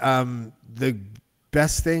the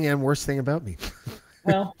best thing and worst thing about me.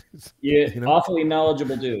 Well, you're awfully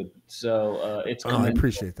knowledgeable dude. So it's I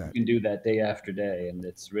appreciate that. You can do that day after day, and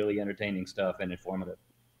it's really entertaining stuff and informative.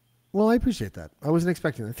 Well, I appreciate that. I wasn't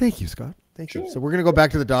expecting that. Thank you, Scott. Thank you. Sure. So we're going to go back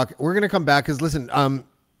to the doc. We're going to come back because, listen,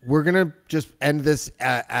 we're gonna just end this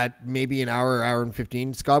at maybe an hour and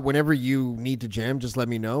 15. Scott, whenever you need to jam, just let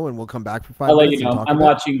me know, and we'll come back for 5 I'll let minutes. you know. I'm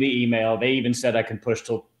watching the email. They even said I can push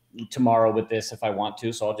till tomorrow with this if I want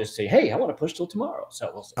to. So I'll just say, hey, I want to push till tomorrow. So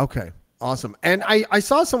we'll see. Okay, awesome. And I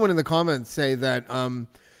saw someone in the comments say that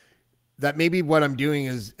that maybe what I'm doing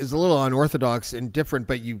is a little unorthodox and different,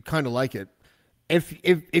 but you kind of like it.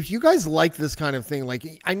 If you guys like this kind of thing,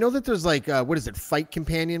 like I know that there's like what is it, Fight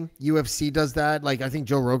Companion? UFC does that. Like I think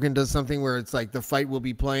Joe Rogan does something where it's like the fight will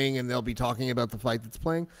be playing and they'll be talking about the fight that's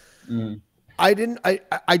playing. I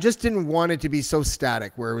just didn't want it to be so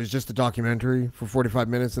static where it was just a documentary for 45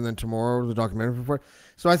 minutes and then tomorrow the documentary for 40.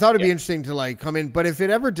 So I thought it'd be interesting to like come in, but if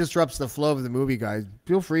it ever disrupts the flow of the movie, guys,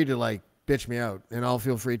 feel free to like bitch me out and I'll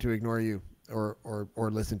feel free to ignore you or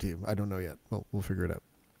listen to you. I don't know yet. We'll figure it out.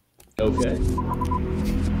 Okay.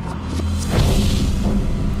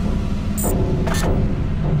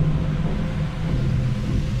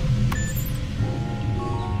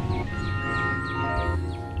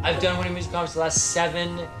 I've done winter music conference the last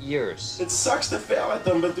 7 years. It sucks to fail at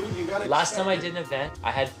them, but dude, you gotta. Last time I did an event, I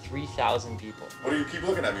had 3,000 people. What do you keep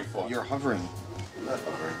looking at me for? You're hovering. I'm not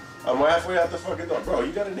hovering. I'm halfway out the fucking door. Bro,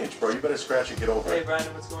 you got an itch, bro. You better scratch and get over Hey, it.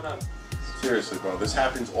 Brandon, what's going on? Seriously, bro. This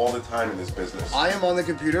happens all the time in this business. I am on the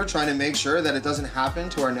computer trying to make sure that it doesn't happen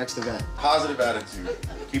to our next event. Positive attitude.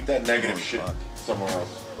 Keep that negative shit somewhere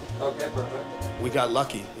else. Okay, perfect. We got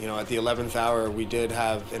lucky. You know, at the 11th hour, we did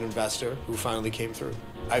have an investor who finally came through.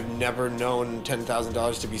 I've never known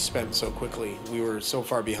 $10,000 to be spent so quickly. We were so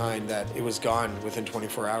far behind that it was gone within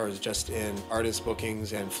 24 hours just in artist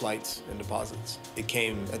bookings and flights and deposits. It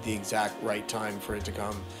came at the exact right time for it to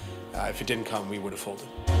come. If it didn't come, we would have folded.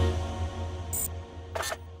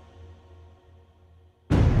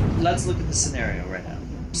 Let's look at the scenario right now.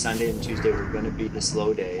 Sunday and Tuesday were going to be the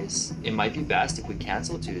slow days. It might be best if we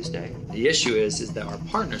cancel Tuesday. The issue is that our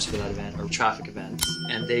partners for that event are Traffic Events,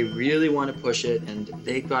 and they really want to push it, and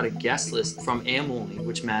they got a guest list from AM Only,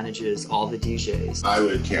 which manages all the DJs. I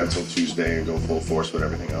would cancel Tuesday and go full force with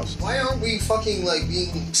everything else. Why aren't we fucking like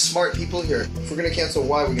being smart people here? If we're gonna cancel,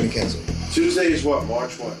 why are we gonna cancel? Tuesday is what?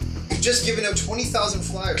 March what? We've just given out 20,000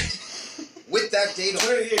 flyers with that date on.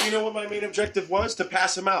 Yeah, you know what my main objective was? To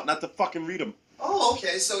pass them out, not to fucking read them. Oh,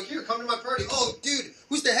 okay, so here, come to my party. Oh, dude,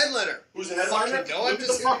 who's the headliner? Who's the headliner? Fucking no, Look at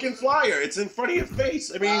the fucking flyer. It's in front of your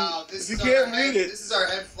face. I mean, wow, if you can't read it. This is our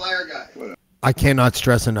head flyer guy. I cannot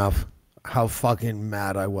stress enough how fucking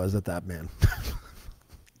mad I was at that man.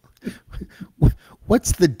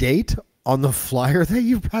 What's the date on the flyer that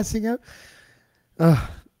you're passing out?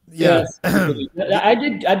 Yeah.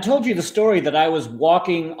 I told you the story that I was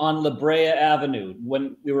walking on La Brea Avenue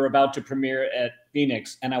when we were about to premiere at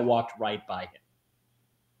Phoenix, and I walked right by him.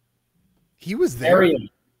 He was there.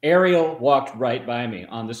 Ariel walked right by me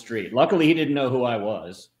on the street. Luckily, he didn't know who I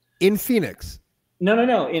was. In Phoenix?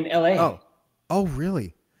 No, in LA. Oh,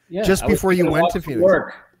 really? Yeah. Just before you went to Phoenix?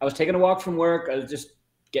 I was taking a walk from work. I was just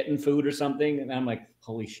getting food or something, and I'm like,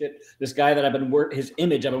 holy shit! This guy that I've been working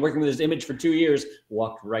with his image for 2 years,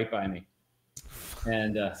 walked right by me,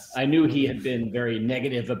 and I knew he had been very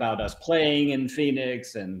negative about us playing in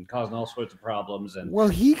Phoenix and causing all sorts of problems. And well,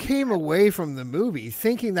 he came away from the movie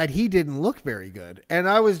thinking that he didn't look very good, and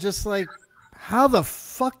I was just like, how the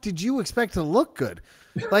fuck did you expect to look good?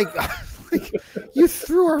 Like you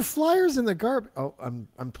threw our flyers in the garbage. Oh,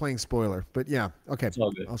 I'm playing spoiler, but yeah, okay, it's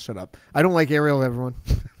all good. I'll shut up. I don't like Ariel, everyone.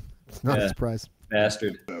 It's not a surprise.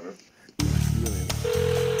 Bastard.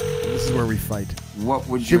 This is where we fight. What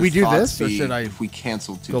would should we do this, be or should I if we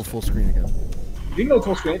cancel Tuesday? Go full screen again? You can go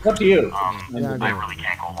full screen. It's up to you. I really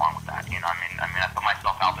can't go along with that. You know, I mean, I put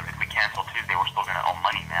myself out there. If we cancel Tuesday, we're still gonna owe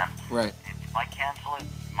money, man. Right. If I cancel it,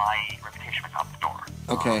 my reputation is out the door.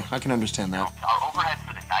 Okay, I can understand that. Our overhead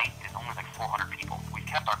for the night is only like 400 people. We've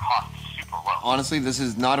kept our costs super low. Honestly, this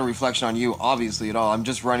is not a reflection on you, obviously, at all. I'm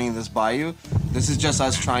just running this by you. This is just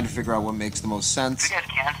us trying to figure out what makes the most sense. If you guys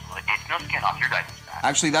cancel it, it's no skin off your guys' back.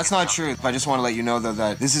 Actually, that's not true. I just want to let you know, though,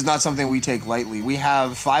 that this is not something we take lightly. We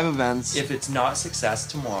have 5 events. If it's not a success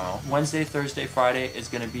tomorrow, Wednesday, Thursday, Friday is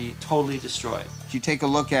going to be totally destroyed. If you take a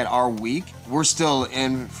look at our week, we're still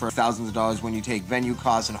in for thousands of dollars when you take venue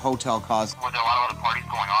costs and hotel costs. Were there a lot of other parties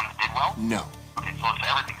going on that did well? No. Okay, so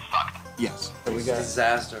everything sucked. Yes. We got a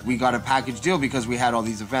disaster. We got a package deal because we had all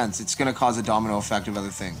these events. It's going to cause a domino effect of other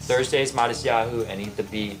things. Thursday's Modest Yahoo and Eat the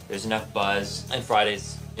Beat. There's enough buzz. And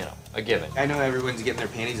Friday's, a given. I know everyone's getting their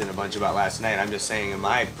panties in a bunch about last night. I'm just saying,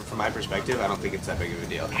 from my perspective, I don't think it's that big of a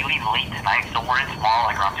deal. We leave late tonight, so we're in tomorrow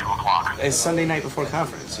like around 2 o'clock. It's Sunday night before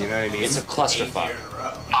conference, you know what I mean? It's a clusterfuck.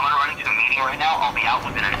 I'm gonna run into a meeting right now. I'll be out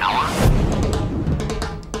within an hour.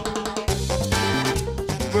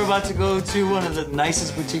 We're about to go to one of the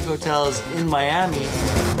nicest boutique hotels in Miami.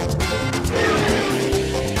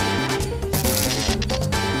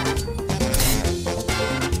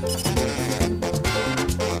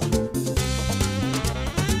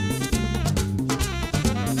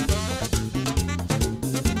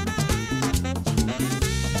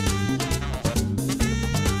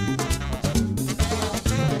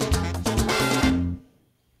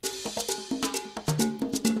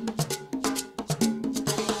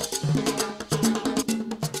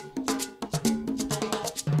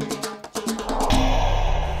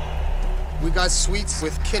 We got suites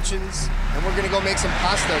with kitchens, and we're gonna go make some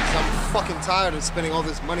pasta because I'm fucking tired of spending all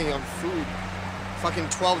this money on food. Fucking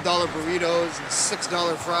 $12 burritos and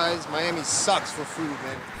 $6 fries. Miami sucks for food,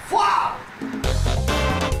 man. Wow!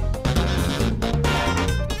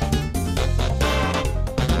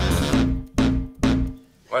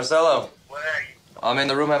 Marcelo. Where are you? I'm in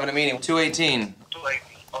the room having a meeting. 218. 218.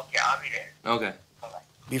 Okay, I'll be there. Okay.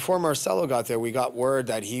 Before Marcelo got there, we got word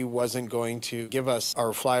that he wasn't going to give us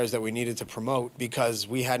our flyers that we needed to promote because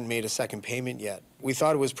we hadn't made a second payment yet. We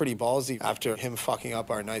thought it was pretty ballsy after him fucking up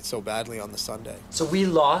our night so badly on the Sunday. So we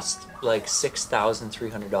lost like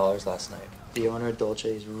 $6,300 last night. The owner of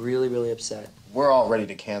Dolce is really, really upset. We're all ready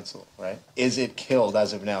to cancel, right? Is it killed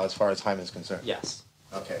as of now as far as time is concerned? Yes.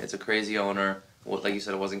 Okay. It's a crazy owner. Well, like you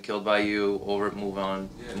said, it wasn't killed by you. Over it, move on.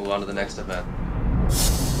 Move on to the next event.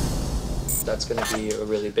 That's going to be a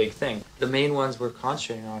really big thing. The main ones we're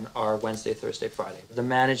concentrating on are Wednesday, Thursday, Friday. The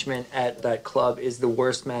management at that club is the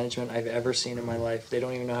worst management I've ever seen in my life. They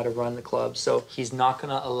don't even know how to run the club. So he's not going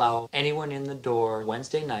to allow anyone in the door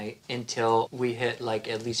Wednesday night until we hit like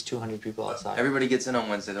at least 200 people outside. Everybody gets in on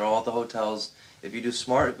Wednesday. They're all at the hotels. If you do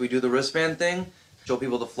smart, if we do the wristband thing, show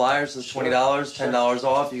people the flyers, it's $20, $10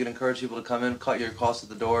 off. You can encourage people to come in, cut your costs at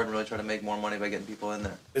the door, and really try to make more money by getting people in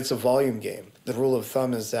there. It's a volume game. The rule of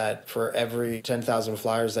thumb is that for every 10,000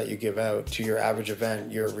 flyers that you give out to your average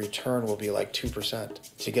event, your return will be like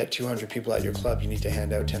 2%. To get 200 people at your club, you need to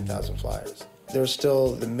hand out 10,000 flyers. They're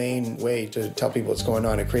still the main way to tell people what's going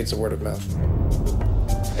on. It creates a word of mouth.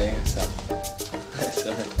 Hey, what's up?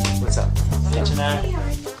 What's up? Kitchenette?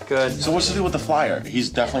 Good. So what's to do with the flyer? He's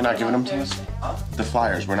definitely not giving them to us? The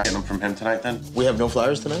flyers, we're not getting them from him tonight then? We have no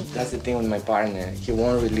flyers tonight? That's the thing with my partner. He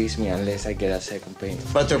won't release me unless I get a second payment.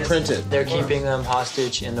 But they're printed. They're keeping them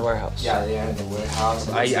hostage in the warehouse. Yeah, they are in the warehouse.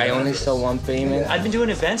 I only saw one payment. I've been doing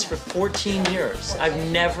events for 14 years. I've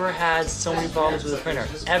never had so many problems with a printer,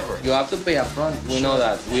 ever. You have to pay up front. We know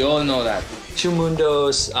that. We all know that. Two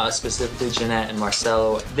Mundos, specifically Jeanette and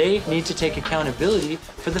Marcelo, they need to take accountability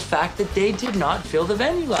for the fact that they did not fill the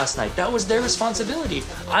venue last night. That was their responsibility.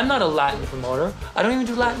 I'm not a Latin promoter. I don't even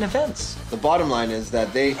do Latin events. The bottom line is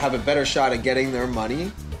that they have a better shot at getting their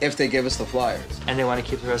money if they give us the flyers. And they want to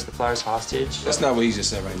keep the rest of the flyers hostage. That's not what he just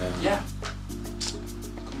said right now. Yeah.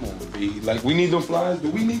 Come on, B. Like, we need them flyers? Do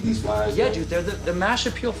we need these flyers? Yeah, dude, they're the Mash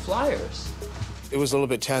Appeal flyers. It was a little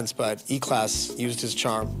bit tense, but E-Class used his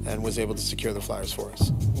charm and was able to secure the flyers for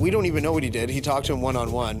us. We don't even know what he did. He talked to him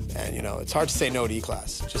one-on-one, and, you know, it's hard to say no to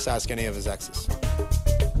E-Class. Just ask any of his exes.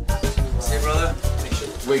 Hey, brother.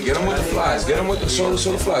 Wait, get him with the flyers. Get him with the, show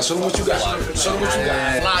the flyers. Show them what you got. Show them what you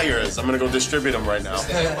got. Flyers. I'm gonna go distribute them right now.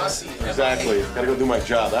 Exactly. Gotta go do my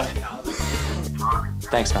job, huh?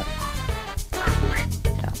 Thanks, man.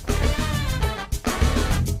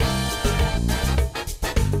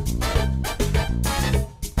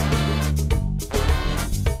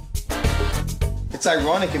 It's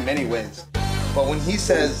ironic in many ways. But when he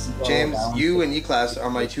says, James, you and E-Class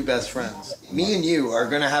are my two best friends, me and you are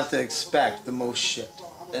gonna have to expect the most shit.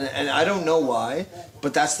 And I don't know why,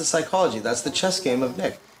 but that's the psychology. That's the chess game of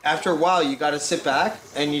Nick. After a while, you gotta sit back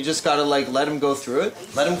and you just gotta like let him go through it,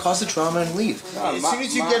 let him cause the trauma and leave. As soon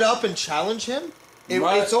as you get up and challenge him,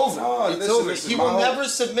 it's over. It's over. He will never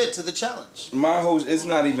submit to the challenge. My whole, it's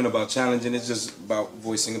not even about challenging, it's just about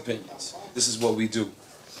voicing opinions. This is what we do.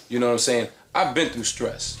 You know what I'm saying? I've been through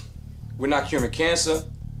stress. We're not curing cancer.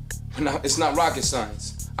 It's not rocket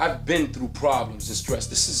science. I've been through problems and stress.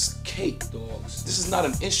 This is cake, dogs. This is not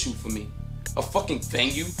an issue for me. A fucking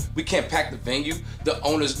venue. We can't pack the venue. The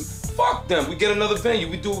owners, fuck them. We get another venue.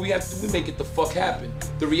 We do what we have to do. We make it the fuck happen.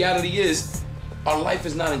 The reality is, our life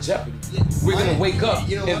is not in jeopardy. We're gonna wake up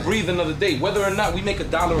and breathe another day. Whether or not we make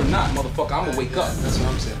 $1 or not, motherfucker, I'm gonna wake up. That's what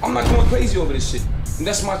I'm saying. I'm not going crazy over this shit. And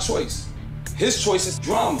that's my choice. His choice is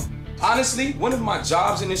drama. Honestly, one of my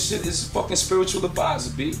jobs in this shit is fucking spiritual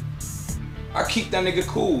advisor, B. I keep that nigga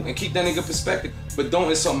cool and keep that nigga perspective, but don't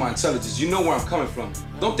insult my intelligence. You know where I'm coming from.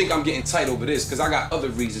 Don't think I'm getting tight over this, because I got other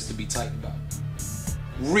reasons to be tight about.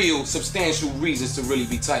 Real, substantial reasons to really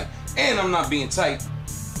be tight. And I'm not being tight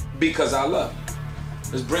because I love you.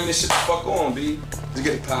 Let's bring this shit the fuck on, B. Let's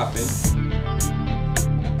get it poppin'.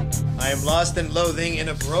 I am lost in loathing in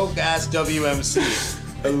a broke ass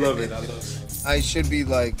WMC. I love it. I love it. I should be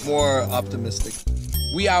like more optimistic.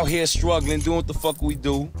 We out here struggling, doing what the fuck we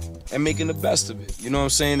do, and making the best of it. You know what I'm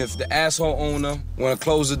saying? If the asshole owner wanna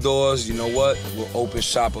close the doors, you know what? We'll open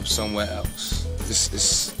shop up somewhere else.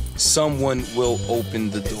 Someone will open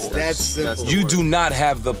the doors. That's simple. You do not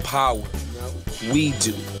have the power. We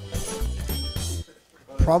do.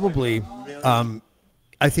 Probably,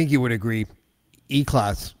 I think you would agree,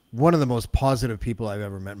 E-Class, one of the most positive people I've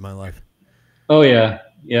ever met in my life. Oh yeah,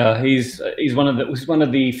 yeah. He's one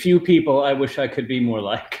of the few people I wish I could be more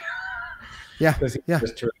like. Yeah, yeah.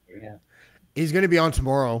 Terrific, yeah. He's going to be on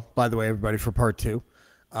tomorrow, by the way, everybody, for part 2.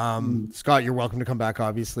 Scott, you're welcome to come back,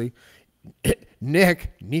 obviously.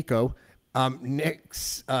 Nico,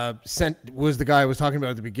 Nick's was the guy I was talking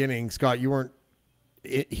about at the beginning. Scott, you weren't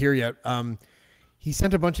here yet. He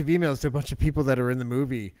sent a bunch of emails to a bunch of people that are in the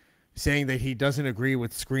movie saying that he doesn't agree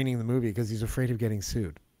with screening the movie because he's afraid of getting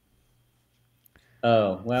sued.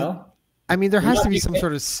 Oh, well. I mean, there has to be some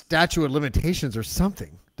sort of statute of limitations or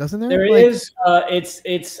something, doesn't there? There is.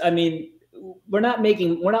 I mean, we're not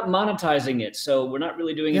monetizing it, so we're not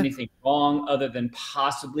really doing anything wrong other than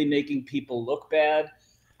possibly making people look bad.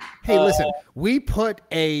 Hey, listen, we put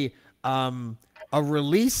a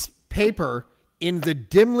release paper in the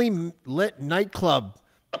dimly lit nightclub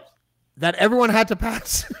that everyone had to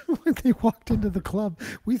pass when they walked into the club.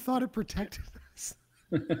 We thought it protected us.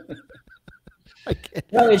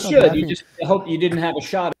 Well, it should. You just hope you didn't have a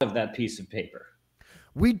shot of that piece of paper.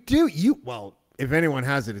 We do. Well, if anyone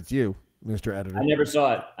has it, it's you, Mr. Editor. I never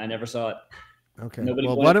saw it. Okay.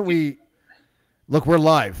 Well, why don't we look? We're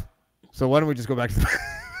live, so why don't we just go back to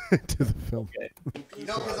the film? Okay.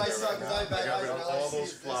 No, because I got rid of all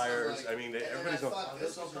those flyers. I mean, everybody's on.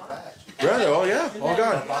 Really? Oh yeah. Oh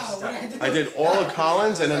god. I did all of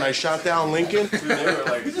Collins, and then I shot down Lincoln. Dude, they were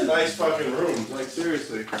like nice fucking rooms. Like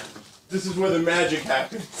seriously, this is where the magic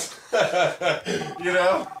happens. You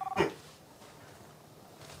know.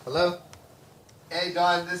 Hello? Hey,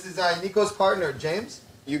 Don, this is Nico's partner, James.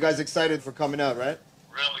 You guys excited for coming out, right?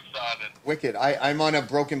 Real excited. Wicked. I'm on a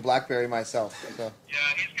broken BlackBerry myself. So. Yeah,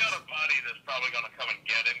 he's got a buddy that's probably going to come and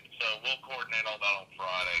get him, so we'll coordinate all that on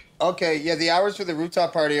Friday. Okay, yeah, the hours for the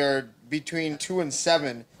rooftop party are between 2 and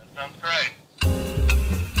 7. That sounds great.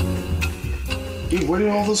 Hey, where did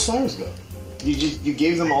all those flyers go? You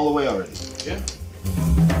gave them all away already. Yeah.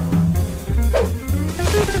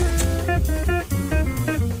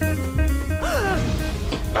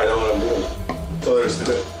 I know what I'm doing. So there's the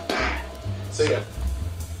bit. See ya.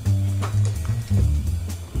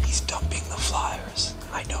 He's dumping the flyers.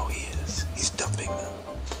 I know he is. He's dumping them.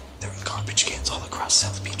 They're in garbage cans all across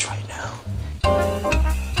South Beach right now.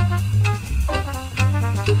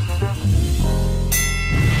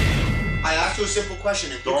 I asked you a simple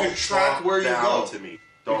question. If you Don't can track talk where you down go. to me.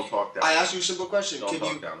 Don't talk down. I asked you a simple question. Don't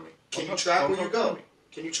talk down to me. Can you Don't track talk where you down go? to me.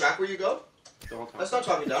 Can you track where you go? Don't talk That's not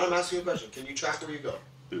talking down. I'm asking you a question. Can you track where you go?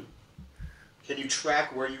 Dude. Can you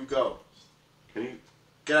track where you go? Can you?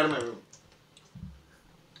 Get out of my room.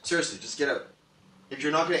 Seriously, just get out. If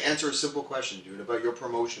you're not going to answer a simple question, dude, about your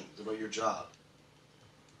promotions, about your job.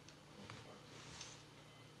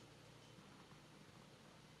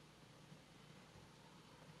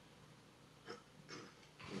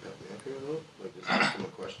 You got me up here though? Like just ask him a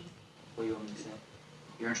question? What do you want me to say?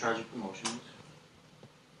 You're in charge of promotions.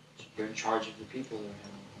 You're in charge of the people that are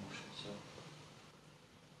handling promotions, so.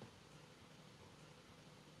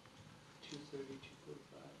 2:30,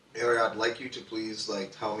 2:45. Harry, I'd like you to please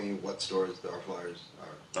tell me what stores our flyers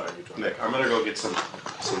are. Nick, I'm gonna go get some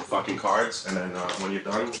fucking cards, and then when you're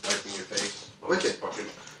done, wipe in your face. Wicked. Fucking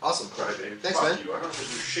Awesome. cry, baby. Thanks, Fuck man. You. I don't have to do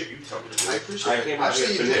shit you tell me to do. I appreciate it. came Actually, out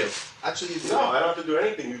you here do. for Nick. Actually, you do. No, I don't have to do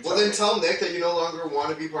anything you tell Well, then me. tell Nick that you no longer want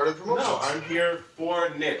to be part of the promotion. No, I'm here for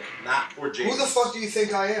Nick, not for James. Who the fuck do you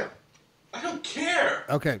think I am? I don't care.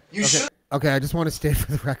 Okay. You okay. should. Okay, I just want to state for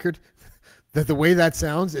the record that the way that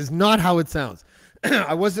sounds is not how it sounds.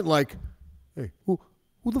 I wasn't like, hey, who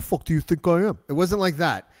the fuck do you think I am? It wasn't like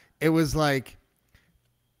that. It was like,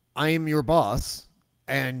 I am your boss,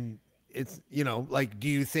 and it's, like, do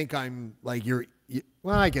you think I'm like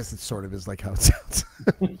well, I guess it sort of is like how it sounds.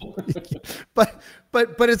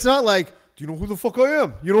 but it's not like, do you know who the fuck I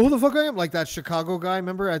am? You know who the fuck I am? Like that Chicago guy,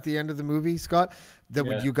 remember at the end of the movie, Scott,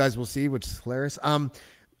 that you guys will see, which is hilarious.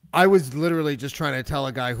 I was literally just trying to tell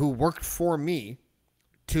a guy who worked for me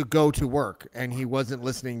to go to work, and he wasn't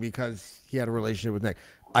listening because he had a relationship with Nick.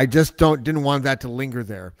 I just didn't want that to linger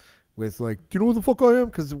there with like, do you know who the fuck I am?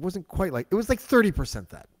 Because it wasn't quite like, it was like 30%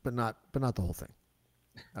 that, but not the whole thing.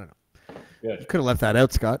 I don't know. You could have left that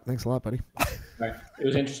out, Scott. Thanks a lot, buddy. Right. It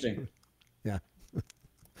was interesting. Yeah.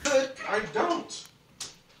 I don't.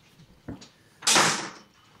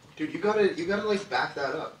 Dude, you gotta like back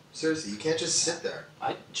that up. Seriously, you can't just sit there.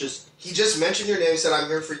 He just mentioned your name, said I'm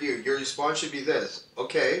here for you. Your response should be this.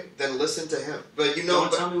 Okay, then listen to him. But you know.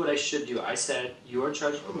 Don't tell me what I should do. I said you are in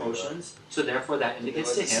charge of promotions, so therefore that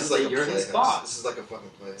indicates to him like that you're his playhouse. boss. This is like a fucking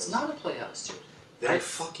playhouse. It's not a playhouse, dude. Then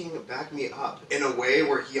fucking back me up in a way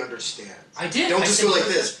where he understands. I did. Don't I just said go like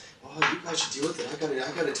you- this. Oh, you guys should deal with it.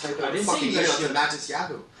 I gotta type I out a didn't say fucking you guys email to should. Matis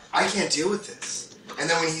Yahoo. I can't deal with this. And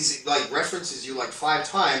then when he's like references you like 5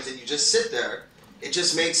 times and you just sit there, it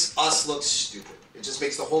just makes us look stupid. It just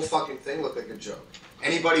makes the whole fucking thing look like a joke.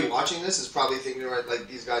 Anybody watching this is probably thinking, right, like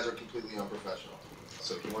these guys are completely unprofessional.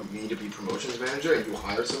 So if you want me to be promotions manager and you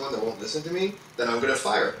hire someone that won't listen to me, then I'm gonna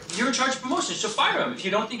fire him. You're in charge of promotions, so fire him. If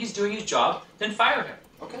you don't think he's doing his job, then fire him.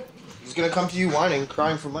 Okay. He's gonna come to you whining,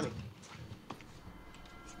 crying for money.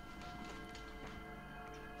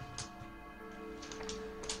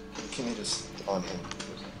 Can you just on him?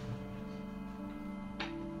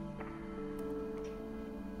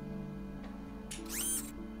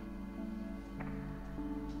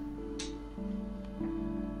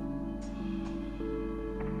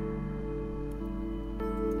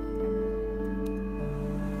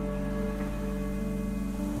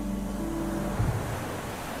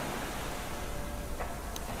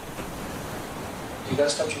 You gotta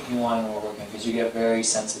stop drinking wine while we're working because you get very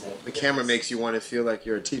sensitive. The camera makes you want to feel like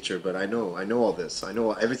you're a teacher, but I know all this. I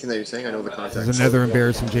know everything that you're saying. I know the context. This is another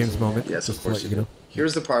embarrassing James moment. Yes, just of to let course you know.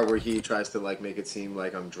 Here's the part where he tries to like make it seem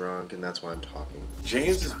like I'm drunk, and that's why I'm talking.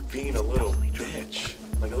 James is being a little bitch,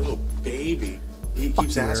 like a little baby. He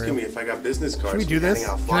keeps you, asking Ariel. me if I got business cards. Should we do and this?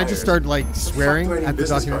 handing out Can I just flyers. start like What the fuck swearing do I need at the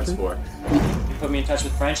business cards documentary? for? You put me in touch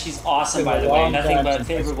with French. He's awesome, by the Been a way. long Nothing time but since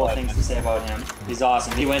I favorable saw things to say about him. He's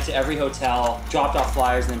awesome. He went to every hotel, dropped off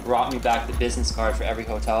flyers, and then brought me back the business card for every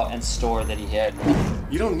hotel and store that he hit.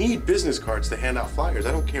 You don't need business cards to hand out flyers.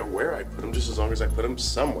 I don't care where I put them, just as long as I put them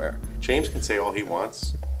somewhere. James can say all he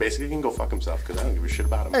wants. Basically, he can go fuck himself because I don't give a shit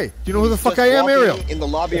about him. Hey, do you know who the fuck Just I am, walking Ariel? in the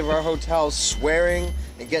lobby of our hotel, swearing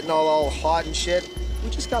and getting all hot and shit. We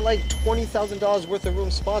just got like $20,000 worth of room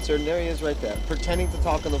sponsored, and there he is right there, pretending to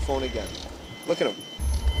talk on the phone again. Look at him.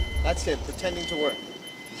 That's him, pretending to work.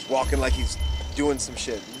 He's walking like he's doing some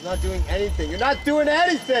shit. He's not doing anything. You're not doing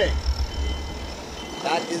anything!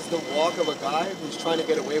 That is the walk of a guy who's trying to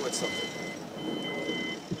get away with something.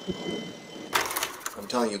 I'm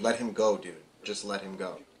telling you, let him go, dude. Just let him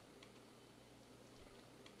go.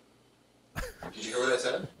 Did you hear what I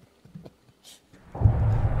said?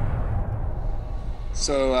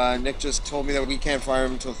 So Nick just told me that we can't fire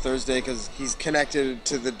him until Thursday because he's connected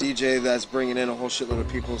to the DJ that's bringing in a whole shitload of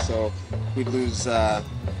people. So we'd lose, I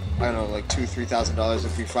don't know, like $2,000-3,000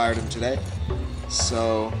 if we fired him today.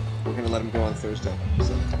 So we're gonna let him go on Thursday.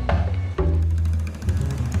 So.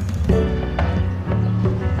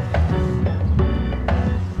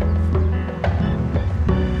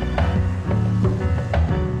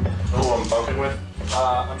 Oh, I'm bumping with?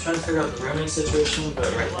 I'm trying to figure out the rooming situation,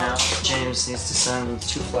 but right now James needs to send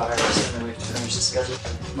 2 flyers, and then we have to finish the schedule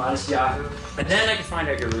minus Yahoo, and then I can find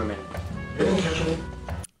out your rooming.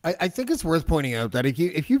 I think it's worth pointing out that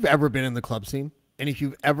if you've ever been in the club scene and if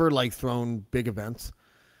you've ever like thrown big events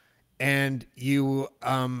and you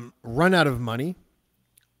run out of money,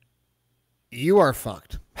 you are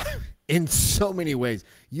fucked in so many ways.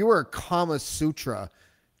 You are Kama Sutra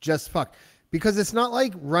just fucked. Because it's not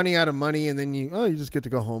like running out of money and then you just get to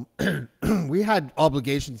go home. We had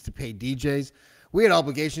obligations to pay DJs. We had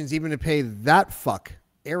obligations even to pay that fuck,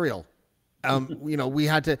 Ariel. We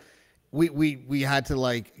had to we had to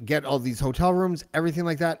like get all these hotel rooms, everything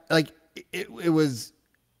like that. Like it was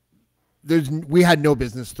we had no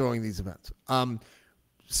business throwing these events.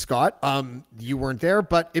 Scott, you weren't there,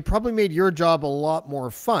 but it probably made your job a lot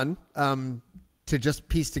more fun to just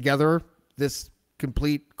piece together this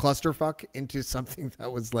complete clusterfuck into something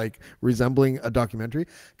that was like resembling a documentary.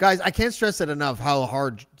 Guys, I can't stress it enough how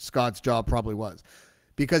hard Scott's job probably was,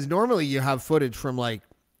 because normally you have footage from like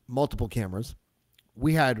multiple cameras.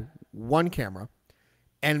 We had one camera,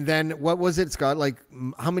 and then what was it, Scott? Like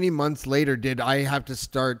how many months later did I have to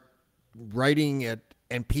start writing it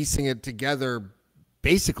and piecing it together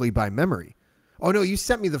basically by memory? Oh no, you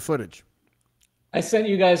sent me the footage. I sent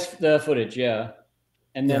you guys the footage, yeah.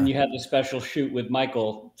 And then you had the special shoot with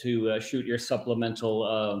Michael to shoot your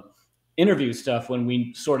supplemental interview stuff when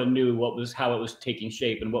we sort of knew how it was taking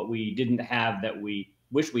shape and what we didn't have that we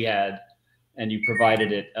wish we had, and you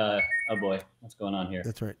provided it. Oh boy, what's going on here?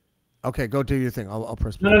 That's right. Okay, go do your thing. I'll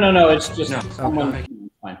press. No. It's just no. someone.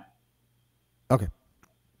 Fine. Okay.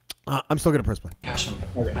 I'm still gonna press play. Cash on me.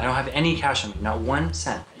 Okay. I don't have any cash on me, not 1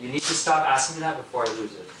 cent. You need to stop asking me that before I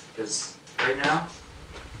lose it, because right now,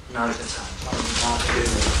 not a good time. Not a good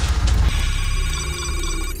move.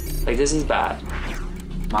 Like, this is bad.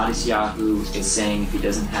 Modest Yahoo is saying if he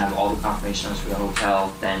doesn't have all the confirmation numbers for the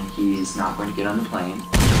hotel, then he's not going to get on the plane.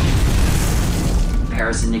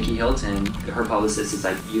 Paris and Nikki Hilton, her publicist, is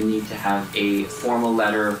like, you need to have a formal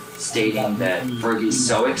letter stating that Fergie's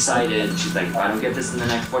so excited. She's like, if I don't get this in the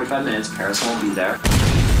next 45 minutes, Paris won't be there.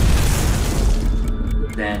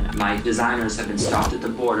 Then my designers have been stopped at the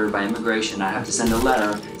border by immigration. I have to send a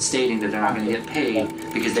letter stating that they're not going to get paid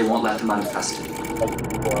because they won't let them out of custody.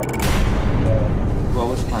 What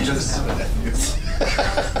was the punches?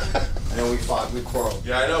 I know we quarreled.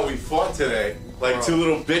 Yeah, I know, we fought today. Like two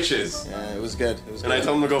little bitches. Yeah, it was good. It was and good. I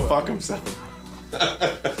told him to go fuck himself.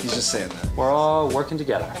 He's just saying that. We're all working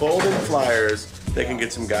together. Folding flyers, they can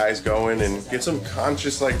get some guys going and get some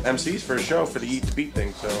conscious like MCs for a show for the Eat the Beat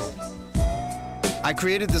thing, so. I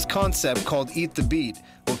created this concept called Eat the Beat,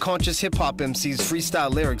 where conscious hip-hop MCs freestyle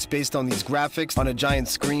lyrics based on these graphics on a giant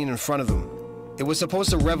screen in front of them. It was supposed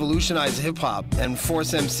to revolutionize hip-hop and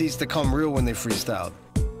force MCs to come real when they freestyled.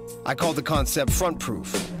 I called the concept Front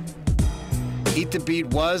Proof. Eat the Beat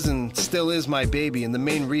was and still is my baby, and the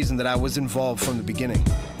main reason that I was involved from the beginning.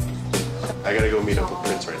 I gotta go meet up with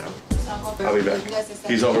Prince right now. I'll be back.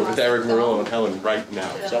 He's over with Eric Murillo and Helen right now.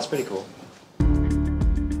 So that's pretty cool.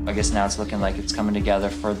 I guess now it's looking like it's coming together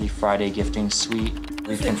for the Friday gifting suite.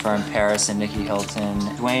 We've confirmed Paris and Nikki Hilton,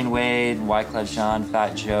 Dwayne Wade, Wyclef Jean,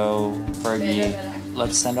 Fat Joe, Fergie.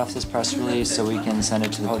 Let's send off this press release so we can send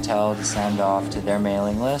it to the hotel to send off to their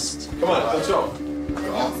mailing list. Come on, let's go.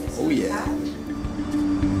 Oh yeah.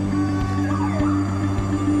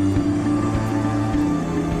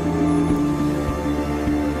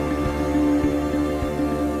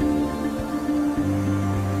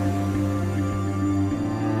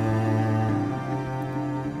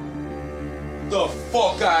 The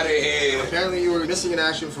fuck out of here. Apparently you were missing in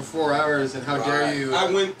action for 4 hours, and how dare you? I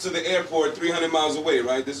went to the airport 300 miles away,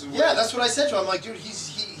 right? This is Yeah, that's what I said to him. I'm like, dude, he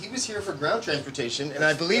was here for ground transportation, and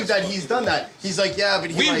I believe that he's done that. He's like, yeah,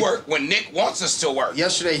 but we work when Nick wants us to work.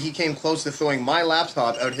 Yesterday, he came close to throwing my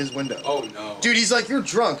laptop out his window. Oh, no. Dude, he's like, you're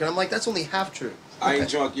drunk. And I'm like, that's only half true. I ain't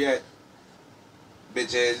drunk yet.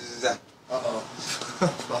 Bitches. Uh-oh.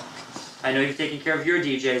 I know you've taken care of your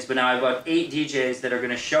DJs, but now I've got 8 DJs that are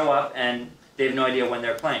going to show up, and they have no idea when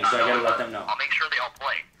they're playing, so I got to let them know. I'll make sure they all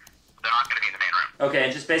play. They're not going to be in the main room. Okay,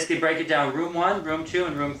 and just basically break it down. Room 1, room 2,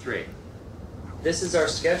 and room 3. This is our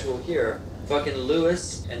schedule here. Fucking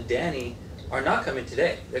Lewis and Danny are not coming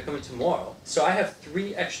today. They're coming tomorrow. So I have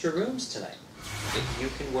 3 extra rooms tonight. If you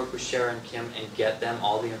can work with Sharon and Kim and get them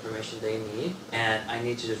all the information they need, and I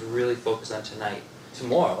need to just really focus on tonight.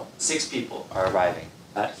 Tomorrow, 6 people are arriving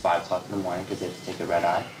at 5 o'clock in the morning because they have to take a red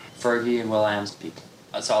eye. Fergie and Will.i.am's people.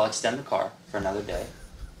 So I'll extend the car for another day,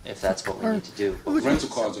 if that's what we need to do. Well, rental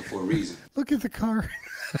cars are for a reason. Look at the car.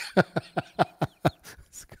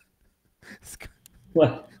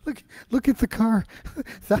 What? Look at the car.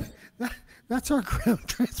 That's our ground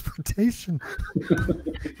transportation.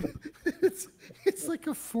 It's like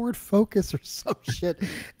a Ford Focus or some shit,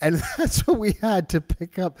 and that's what we had to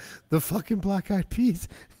pick up the fucking Black Eyed Peas.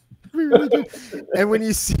 We really did. And when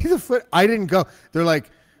you see the foot, I didn't go. They're like,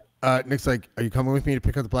 Nick's like, are you coming with me to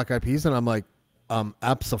pick up the Black Eyed Peas? And I'm like,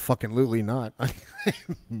 abso-fucking-lutely not. I'm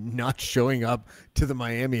not showing up to the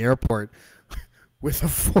Miami airport with a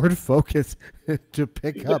Ford Focus to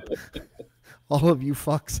pick up all of you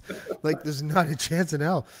fucks. Like, there's not a chance in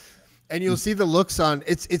hell. And you'll see the looks on.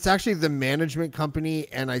 It's actually the management company,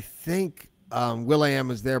 and I think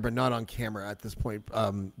Will.i.am is there, but not on camera at this point.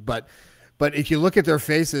 But if you look at their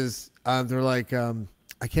faces, they're like,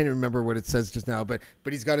 I can't even remember what it says just now, but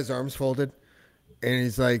he's got his arms folded, and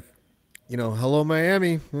he's like, you know, hello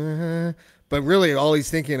Miami. But really, all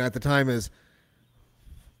he's thinking at the time is,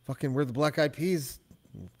 fucking, we're the Black Eyed Peas.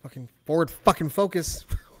 Fucking Ford fucking Focus.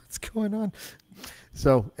 What's going on?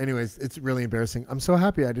 So, anyways, it's really embarrassing. I'm so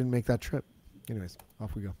happy I didn't make that trip. Anyways,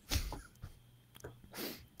 off we go.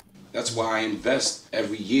 That's why I invest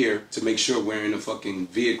every year to make sure we're in a fucking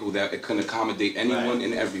vehicle that it can accommodate anyone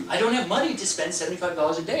and everyone. I don't have money to spend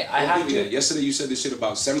 $75 a day. I Don't have give me to. that. Yesterday you said this shit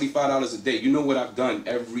about $75 a day. You know what I've done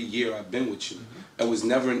every year I've been with you. It was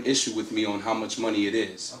never an issue with me on how much money it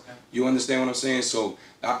is. Okay. You understand what I'm saying? So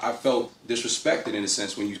I felt disrespected in a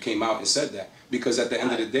sense when you came out and said that. Because at the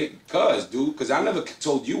end of the day, because I never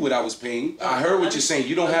told you what I was paying. I heard what you're saying.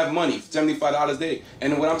 You don't have money, $75 a day.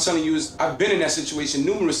 And what I'm telling you is, I've been in that situation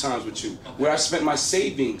numerous times with you, where I spent my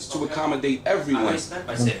savings to accommodate everyone. I spent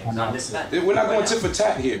my savings on this event. We're not going tit for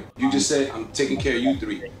tat here. You just said, I'm taking care of you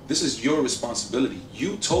three. This is your responsibility.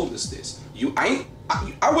 You told us this. I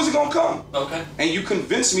wasn't gonna come. Okay. And you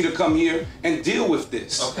convinced me to come here and deal with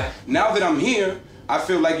this. Okay. Now that I'm here, I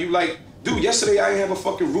feel like you dude, yesterday I didn't have a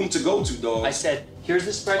fucking room to go to, dog. I said, here's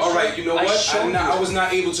the spreadsheet. All right, you know what? I was you.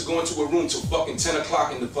 not able to go into a room till fucking 10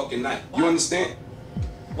 o'clock in the fucking night. You understand?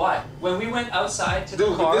 Why? When we went outside to the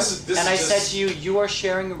Dude, car, this and I is said to you, you are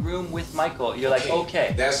sharing a room with Michael. You're like,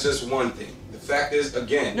 okay. That's just one thing. The fact is,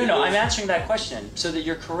 again. No, I'm answering that question so that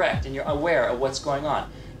you're correct and you're aware of what's going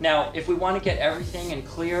on. Now, if we want to get everything in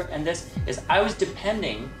clear, and this is, I was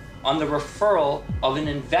depending on the referral of an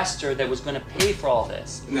investor that was going to pay for all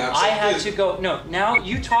this. Now, I had to go, no, now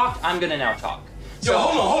you talked, I'm going to now talk. Yo,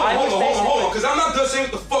 hold on, because I'm not done saying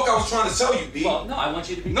what the fuck I was trying to tell you, B. Well, no, I want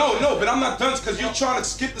you to be... No, but I'm not done because you're trying to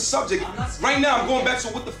skip the subject. Right now, I'm going back to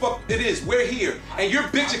what the fuck it is. We're here, and you're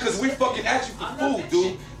bitching because we fucking asked you for food,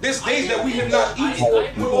 dude. There's days that we have not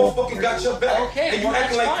eaten. We all fucking got your back. Okay, and you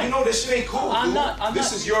acting like, you know, this shit ain't cool, dude.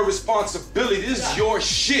 This is your responsibility. This is your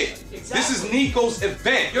shit. This is Nico's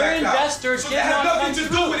event. You're an investor. So that has nothing to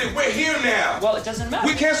do with it. We're here now. Well, it doesn't matter.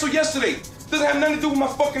 We canceled yesterday. Doesn't have nothing to do with my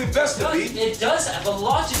fucking investor, B. It does have a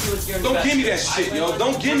lot to do with your Don't give me that shit, yo.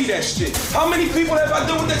 Don't give me that shit. How many people have I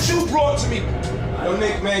done with that you brought to me? Yo,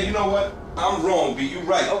 Nick, man, you know what? I'm wrong, B. You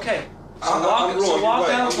right. Okay. I'm wrong. So walk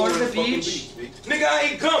You're right. down, go to the beach. Nigga, I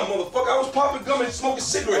ain't gum, motherfucker. I was popping gum and smoking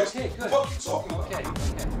cigarettes. Okay, good. What the fuck you talking about?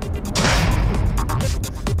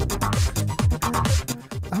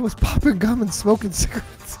 I was popping gum and smoking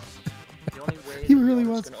cigarettes. The only way He really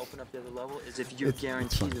was. going to open up the other level is if you're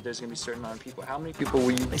guaranteed that there's going to be a certain amount of people. How many people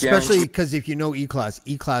were you Especially guaranteed? because if you know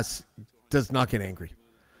E-Class does not get angry.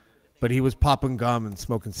 But he was popping gum and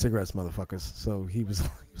smoking cigarettes, motherfuckers. So he was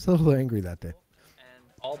a little angry that day.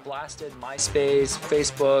 All blasted MySpace,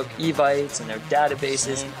 Facebook, Evites, and their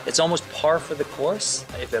databases. It's almost par for the course.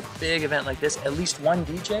 If a big event like this, at least one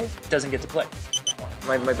DJ doesn't get to play.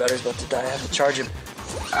 My battery's about to die. I have to charge it.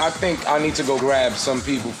 I think I need to go grab some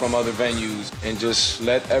people from other venues and just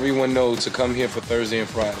let everyone know to come here for Thursday and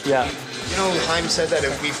Friday. Yeah. You know, Haim said that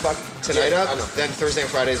if we fuck tonight up, then Thursday and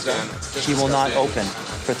Friday is done. He will not open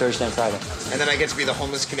for Thursday and Friday. And then I get to be the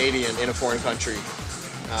homeless Canadian in a foreign country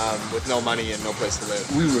with no money and no place to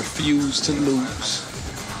live. We refuse to lose.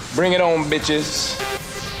 Bring it on, bitches.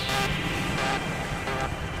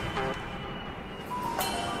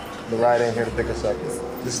 The ride ain't here to pick us up.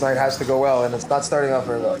 This night has to go well, and it's not starting off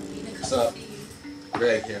very well. What's up?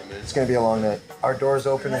 Greg here, man. It's gonna be a long night. Our doors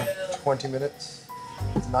open in 20 minutes.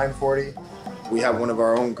 It's 9:40. We have one of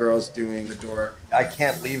our own girls doing the door. I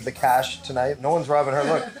can't leave the cash tonight. No one's robbing her.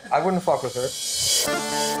 Look, I wouldn't fuck with her.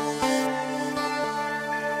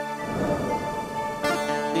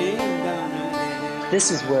 This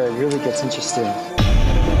is where it really gets interesting.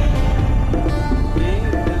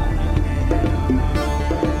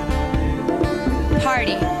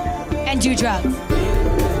 Party and do drugs.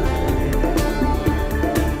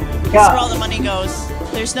 That's where all the money goes.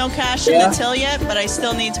 There's no cash in the till yet, but I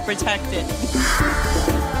still need to protect it.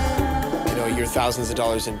 You know, you're thousands of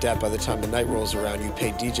dollars in debt by the time the night rolls around. You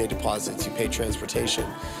pay DJ deposits, you pay transportation.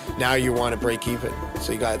 Now you want to break even.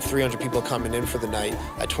 So you got 300 people coming in for the night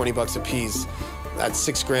at 20 bucks a piece. That's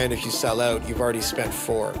 $6,000 if you sell out. You've already spent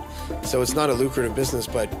 $4,000. So it's not a lucrative business,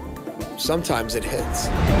 but sometimes it hits.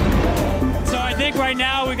 So I think right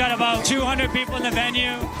now we got about 200 people in the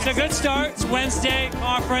venue. It's a good start. It's Wednesday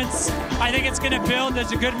conference. I think it's going to build.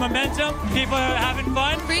 There's a good momentum. People are having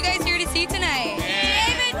fun. Who are you guys here to see tonight?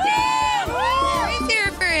 David Dan! Everybody's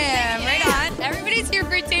here for him. Right on. Everybody's here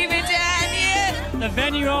for David Dan. The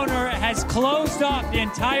venue owner has closed off the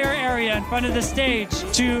entire area in front of the stage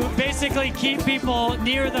to basically keep people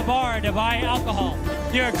near the bar to buy alcohol.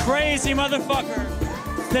 You're a crazy motherfucker.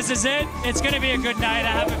 This is it. It's going to be a good night,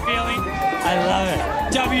 I have a feeling. I love it.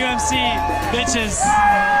 WMC, bitches.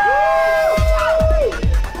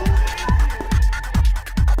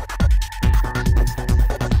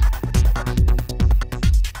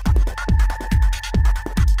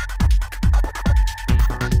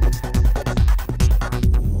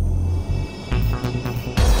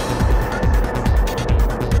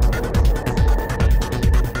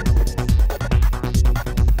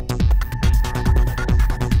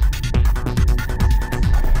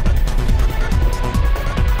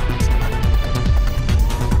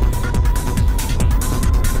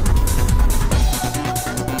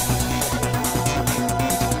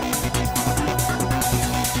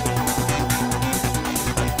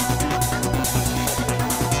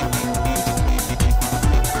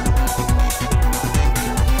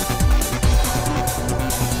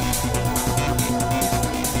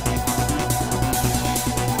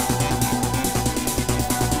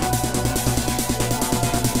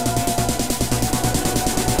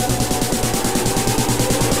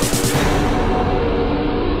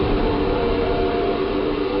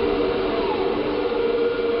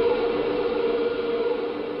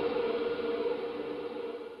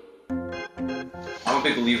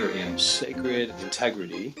 believer in sacred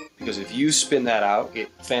integrity, because if you spin that out, it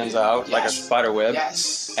fans out like a spider web.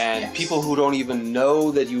 Yes. And people who don't even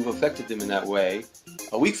know that you've affected them in that way,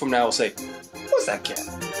 a week from now will say, what's that cat?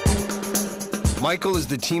 Michael is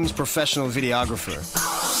the team's professional videographer.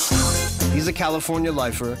 He's a California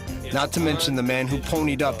lifer, not to mention the man who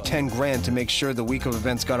ponied up 10 grand to make sure the week of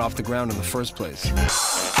events got off the ground in the first place.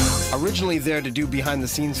 Originally there to do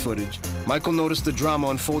behind-the-scenes footage, Michael noticed the drama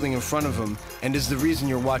unfolding in front of him and is the reason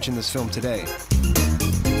you're watching this film today.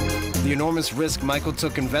 The enormous risk Michael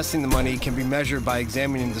took investing the money can be measured by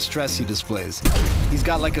examining the stress he displays. He's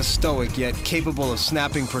got like a stoic yet capable of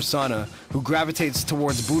snapping persona who gravitates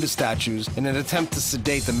towards Buddha statues in an attempt to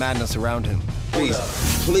sedate the madness around him.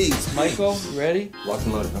 Please. Michael, you ready? Lock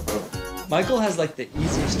and loaded, no problem. Michael has like the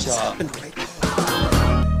easiest job.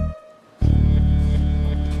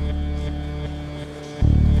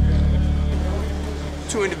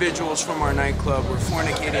 Two individuals from our nightclub were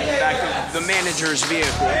fornicating in the back of the manager's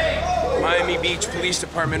vehicle. Miami Beach Police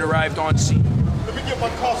Department arrived on scene. Let me get my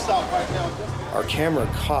cuffs out right now. Our camera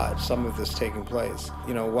caught some of this taking place.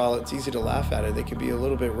 You know, while it's easy to laugh at it, it can be a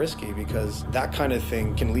little bit risky because that kind of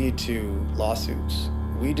thing can lead to lawsuits.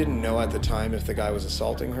 We didn't know at the time if the guy was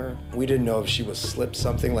assaulting her. We didn't know if she was slipped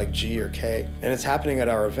something like G or K. And it's happening at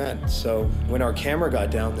our event. So when our camera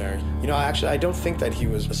got down there, you know, actually, I don't think that he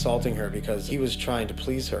was assaulting her because he was trying to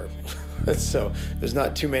please her. So there's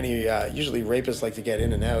not too many, usually rapists like to get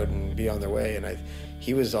in and out and be on their way. And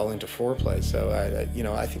he was all into foreplay. So, I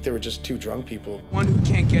think they were just two drunk people. One who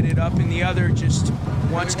can't get it up and the other just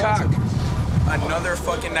wants cock. Another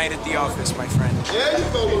fucking night at the office, my friend.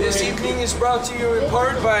 This evening is brought to you in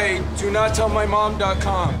part by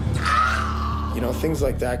DoNotTellMyMom.com. You know, things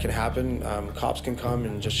like that can happen. Cops can come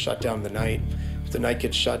and just shut down the night. If the night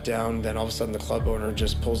gets shut down, then all of a sudden the club owner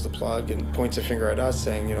just pulls the plug and points a finger at us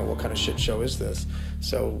saying, you know, what kind of shit show is this?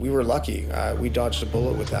 So we were lucky. We dodged a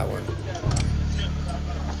bullet with that one.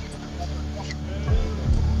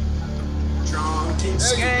 Strong team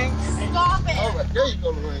skank. Stop it! All right, there you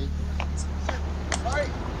go, Lorraine. All right,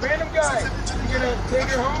 random guy. You gonna take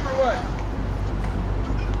her home or what?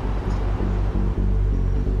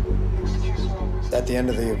 At the end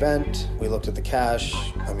of the event, we looked at the cash.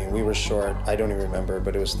 I mean, we were short. I don't even remember,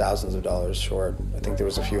 but it was thousands of dollars short. I think there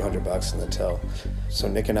was a few $100 in the till. So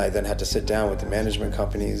Nick and I then had to sit down with the management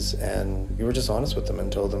companies, and we were just honest with them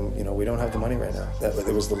and told them, you know, we don't have the money right now.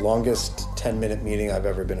 It was the longest 10-minute meeting I've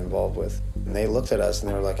ever been involved with. And they looked at us and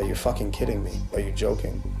they were like, are you fucking kidding me? Are you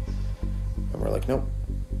joking? And we're like, nope.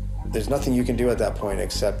 There's nothing you can do at that point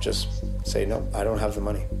except just say, no, I don't have the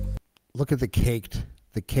money. Look at the cake.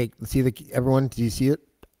 See everyone, do you see it?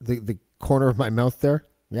 The corner of my mouth there?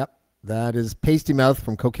 Yep. That is pasty mouth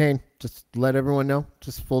from cocaine. Just let everyone know.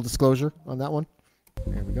 Just full disclosure on that one.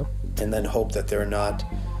 There we go. And then hope that they're not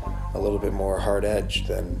a little bit more hard-edged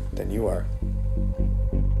than you are.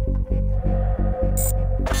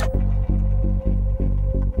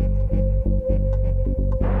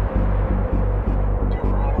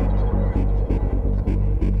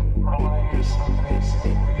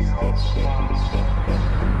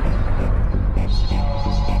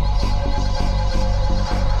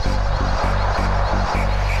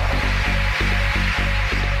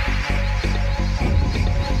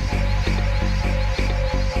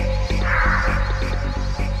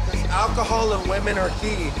 Alcohol and women are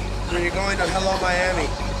key when you're going to Hello Miami.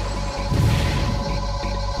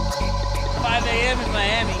 5 a.m. in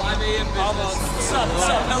Miami. 5 a.m. Almost. What's up?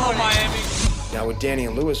 Hello, Miami. Now with Danny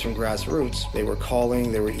and Lewis from Grassroots, they were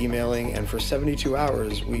calling, they were emailing, and for 72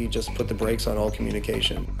 hours, we just put the brakes on all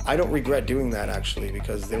communication. I don't regret doing that, actually,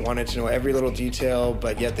 because they wanted to know every little detail,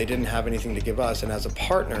 but yet they didn't have anything to give us. And as a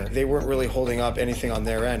partner, they weren't really holding up anything on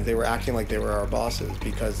their end. They were acting like they were our bosses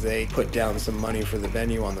because they put down some money for the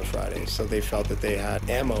venue on the Friday. So they felt that they had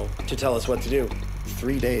ammo to tell us what to do.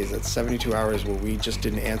 3 days, that's 72 hours where we just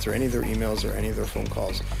didn't answer any of their emails or any of their phone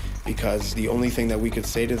calls, because the only thing that we could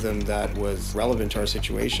say to them that was relevant to our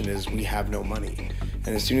situation is we have no money.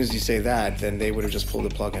 And as soon as you say that, then they would have just pulled the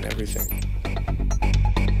plug on everything.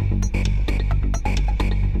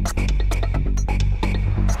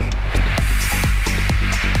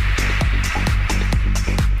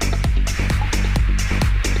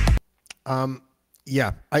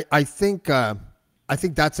 Yeah, I think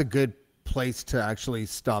that's a good place to actually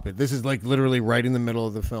stop it. This is like literally right in the middle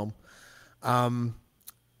of the film.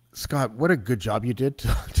 Scott, what a good job you did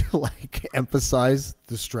to like emphasize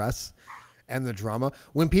the stress and the drama.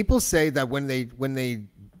 When people say that when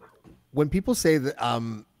people say that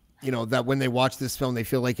that when they watch this film they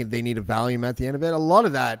feel like they need a Valium at the end of it, a lot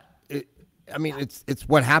of that, it's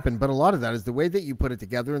what happened, but a lot of that is the way that you put it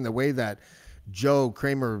together and the way that Joe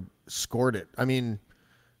Kramer scored it. I mean,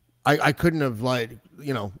 I couldn't have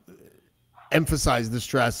emphasized the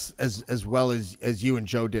stress as well as you and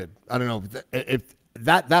Joe did. I don't know if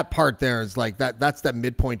that part there is like that's that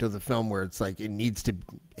midpoint of the film where it's like it needs to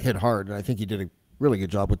hit hard, and I think you did a really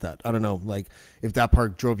good job with that. I don't know, like if that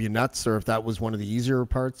part drove you nuts or if that was one of the easier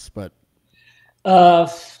parts, but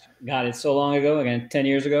God, it's so long ago, again, 10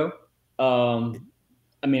 years ago.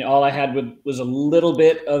 I mean, all I had was a little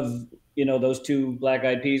bit of, those two Black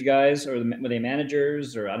Eyed Peas guys, or were they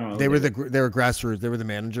managers, or I don't know. They were grassroots. They were the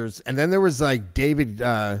managers, and then there was like David.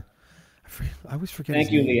 I always forget.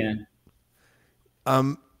 Thank you, Leanne.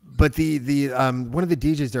 But the one of the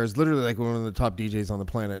DJs there is literally like one of the top DJs on the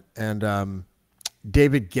planet, and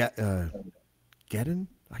David Guetta.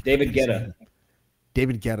 David Guetta.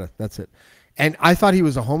 David Guetta. That's it. And I thought he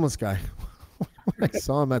was a homeless guy when I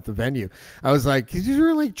saw him at the venue. I was like, he's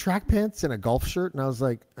wearing like track pants and a golf shirt, and I was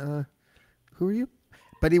like, who are you?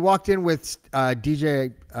 But he walked in with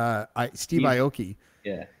DJ Steve Aoki.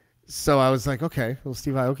 Yeah. So I was like, okay, well,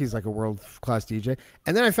 Steve Aoki's like a world-class DJ.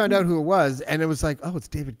 And then I found out who it was, and it was like, oh, it's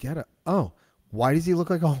David Guetta. Oh, why does he look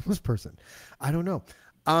like a homeless person? I don't know.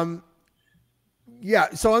 Yeah,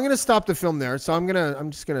 so I'm going to stop the film there. So I'm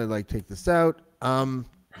just going to like take this out.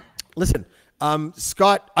 Listen,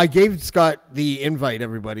 Scott, I gave Scott the invite,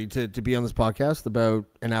 everybody, to be on this podcast about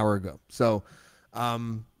an hour ago. So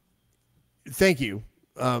thank you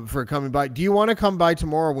for coming by. Do you want to come by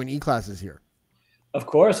tomorrow when E-Class is here? Of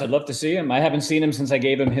course, I'd love to see him. I haven't seen him since I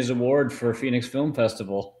gave him his award for Phoenix Film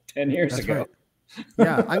Festival 10 years ago.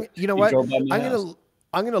 Right. Yeah, you know what?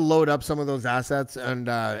 I'm gonna load up some of those assets, and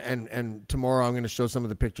tomorrow I'm gonna show some of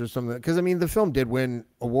the pictures, because I mean the film did win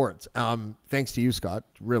awards, thanks to you, Scott,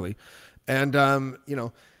 really, and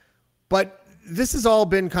but this has all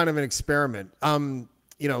been kind of an experiment.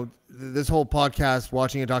 This whole podcast,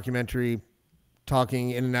 watching a documentary,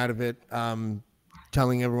 talking in and out of it,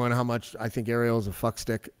 telling everyone how much I think Ariel is a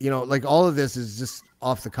fuckstick. Like all of this is just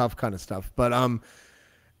off the cuff kind of stuff. But I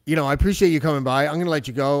appreciate you coming by. I'm gonna let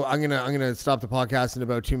you go. I'm gonna stop the podcast in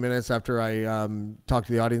about 2 minutes after I talk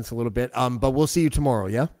to the audience a little bit. But we'll see you tomorrow.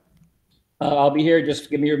 Yeah. I'll be here. Just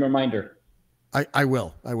give me a reminder. I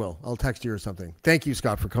will. I'll text you or something. Thank you,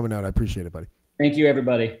 Scott, for coming out. I appreciate it, buddy. Thank you,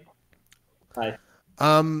 everybody. Bye.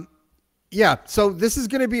 Yeah. So this is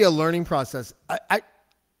gonna be a learning process.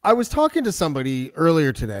 I was talking to somebody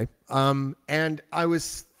earlier today, and I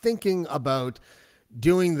was thinking about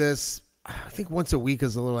doing this. I think once a week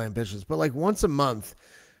is a little ambitious, but like once a month,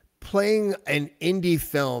 playing an indie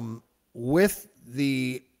film with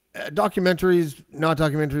the documentaries, not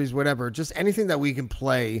documentaries, whatever, just anything that we can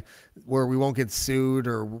play where we won't get sued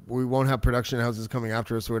or we won't have production houses coming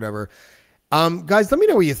after us or whatever. Guys, let me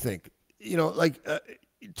know what you think.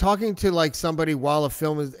 Talking to like somebody while a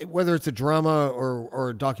film is, whether it's a drama or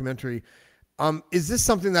a documentary, is this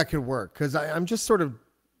something that could work? Because I'm just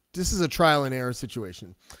this is a trial and error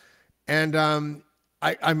situation, and I'm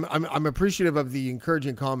appreciative of the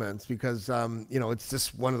encouraging comments, because it's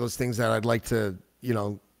just one of those things that I'd like to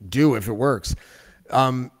do if it works.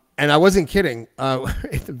 And I wasn't kidding.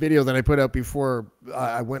 In the video that I put out before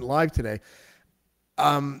I went live today,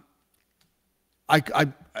 I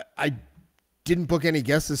didn't book any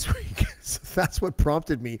guests this week. So that's what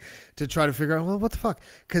prompted me to try to figure out, well, what the fuck?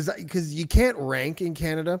 Because you can't rank in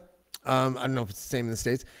Canada. I don't know if it's the same in the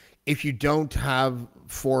States, if you don't have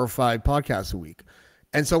 4 or 5 podcasts a week.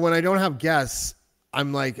 And so when I don't have guests,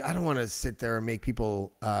 I'm like, I don't want to sit there and make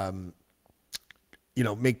people,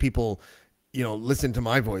 listen to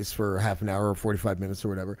my voice for half an hour or 45 minutes or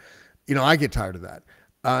whatever. I get tired of that.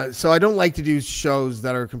 So I don't like to do shows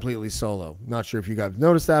that are completely solo. Not sure if you guys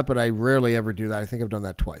noticed that, but I rarely ever do that. I think I've done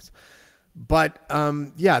that twice. But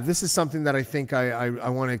this is something that I think I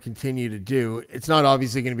want to continue to do. It's not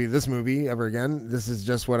obviously going to be this movie ever again. This is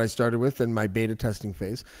just what I started with in my beta testing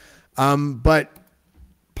phase. But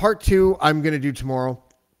part 2, I'm going to do tomorrow.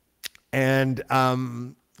 And,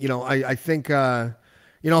 I think...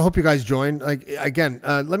 I hope you guys join. Like, again,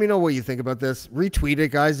 let me know what you think about this. Retweet it,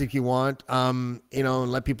 guys, if you want, and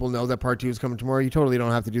let people know that part 2 is coming tomorrow. You totally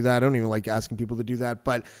don't have to do that. I don't even like asking people to do that.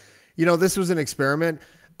 But, this was an experiment.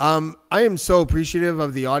 I am so appreciative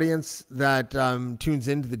of the audience that tunes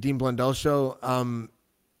into the Dean Blundell Show.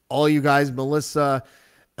 All you guys, Melissa,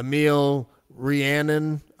 Emil,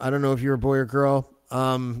 Rhiannon, I don't know if you're a boy or girl,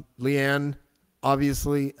 Leanne,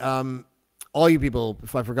 obviously. All you people,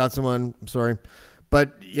 if I forgot someone, I'm sorry.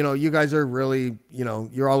 But, you guys are really,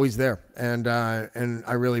 you're always there. And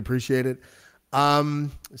I really appreciate it.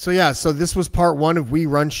 So this was part 1 of We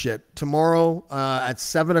Run Shit. Tomorrow at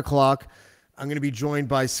 7 o'clock, I'm going to be joined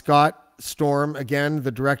by Scott Storm, again,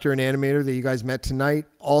 the director and animator that you guys met tonight.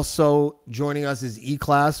 Also joining us is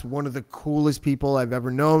E-Class, one of the coolest people I've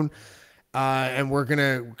ever known. And we're going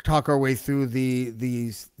to talk our way through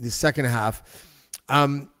the second half.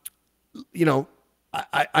 You know,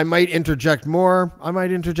 I might interject more. I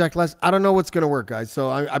might interject less. I don't know what's going to work, guys. So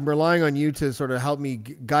I'm relying on you to sort of help me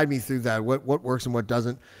guide me through that. What works and what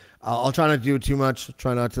doesn't. I'll try not to do it too much.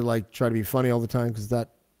 Try not to try to be funny all the time, because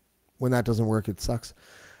when that doesn't work, it sucks.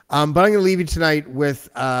 But I'm going to leave you tonight with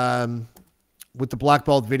the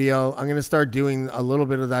Blackballed video. I'm going to start doing a little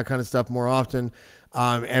bit of that kind of stuff more often.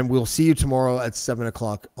 And we'll see you tomorrow at 7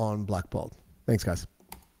 o'clock on Blackballed. Thanks, guys.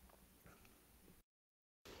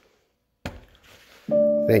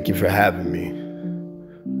 Thank you for having me.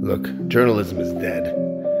 Look, journalism is dead.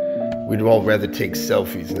 We'd all rather take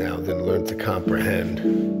selfies now than learn to comprehend.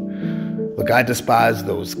 Look, I despise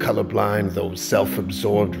those colorblind, those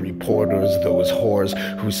self-absorbed reporters, those whores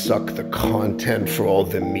who suck the content for all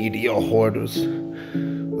the media hoarders.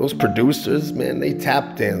 Those producers, man, they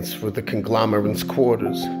tap dance for the conglomerate's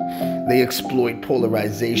quarters. They exploit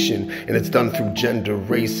polarization, and it's done through gender,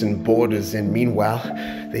 race, and borders. And meanwhile,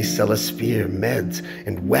 they sell us fear, meds,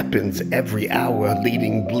 and weapons every hour,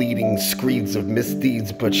 leading bleeding screeds of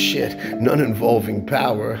misdeeds, but shit, none involving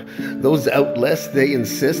power. Those outlets, they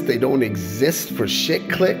insist they don't exist for shit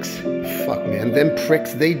clicks. Fuck, man, them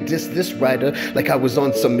pricks, they diss this writer like I was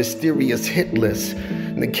on some mysterious hit list.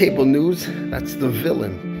 And the cable news, that's the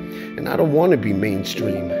villain. And I don't want to be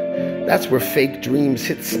mainstream. That's where fake dreams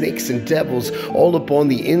hit snakes and devils all up on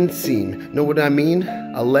the inseam. Know what I mean?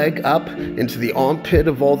 A leg up into the armpit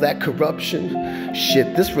of all that corruption.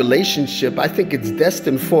 Shit, this relationship, I think it's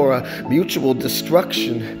destined for a mutual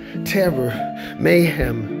destruction. Terror,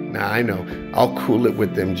 mayhem. Nah, I know, I'll cool it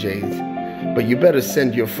with them J's. But you better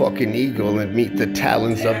send your fucking eagle and meet the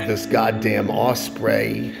talons of this goddamn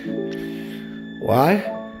osprey. Why?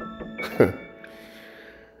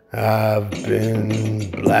 I've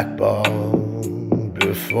been blackballed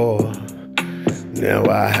before. Now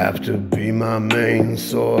I have to be my main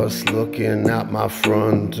source, looking out my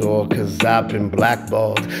front door, 'cause I've been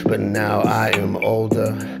blackballed, but now I am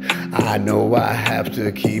older. I know I have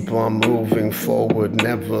to keep on moving forward,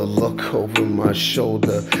 never look over my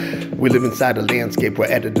shoulder. We live inside a landscape where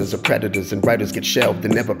editors are predators and writers get shelved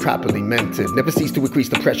and never properly mentored. Never cease to increase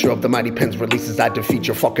the pressure of the mighty pen's releases. I defeat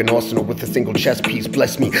your fucking arsenal with a single chess piece.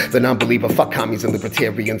 Bless me, the non-believer. Fuck commies and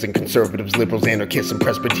libertarians and conservatives, liberals, anarchists and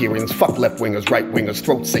Presbyterians. Fuck left-wingers, right-wingers,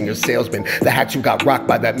 throat singers, salesmen, the hacks who got rocked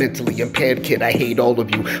by that mentally impaired kid. I hate all of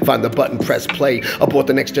you. Find the button, press play. Abort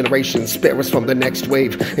the next generation, spare us from the next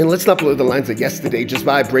wave. And let's not blur the lines of yesterday. Just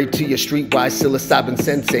vibrate to your streetwise psilocybin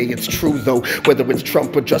sensei. It's true though, whether it's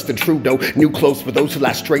Trump or Justin Trudeau. New clothes for those who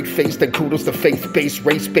lie straight-faced, and kudos to faith-based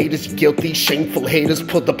race baiters. You guilty, shameful haters.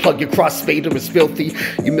 Pull the plug, your crossfader is filthy.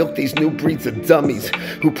 You milk these new breeds of dummies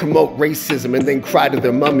who promote racism and then cry to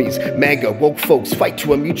their mummies. MAGA, woke folks fight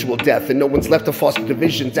to a mutual death, and no one's left to foster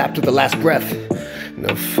divisions after the last breath.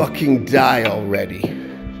 Now fucking die already.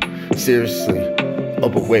 Seriously. Oh,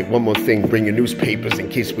 but wait, one more thing. Bring your newspapers in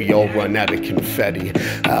case we all run out of confetti.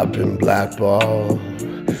 I've been blackballed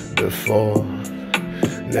before.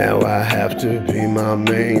 Now I have to be my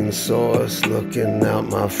main source, looking out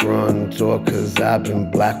my front door, 'cause I've been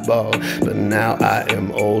blackballed, but now I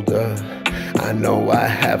am older. I know I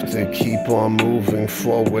have to keep on moving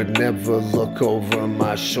forward, never look over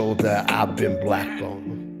my shoulder. I've been blackballed.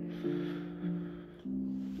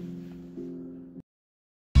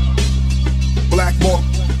 Blackballed.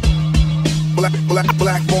 Blackballed.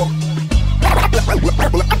 Blackballed.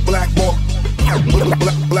 Blackballed.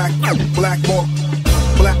 Blackballed.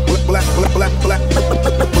 Black, black, black, black, black, black, black,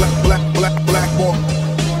 black, black, black, black,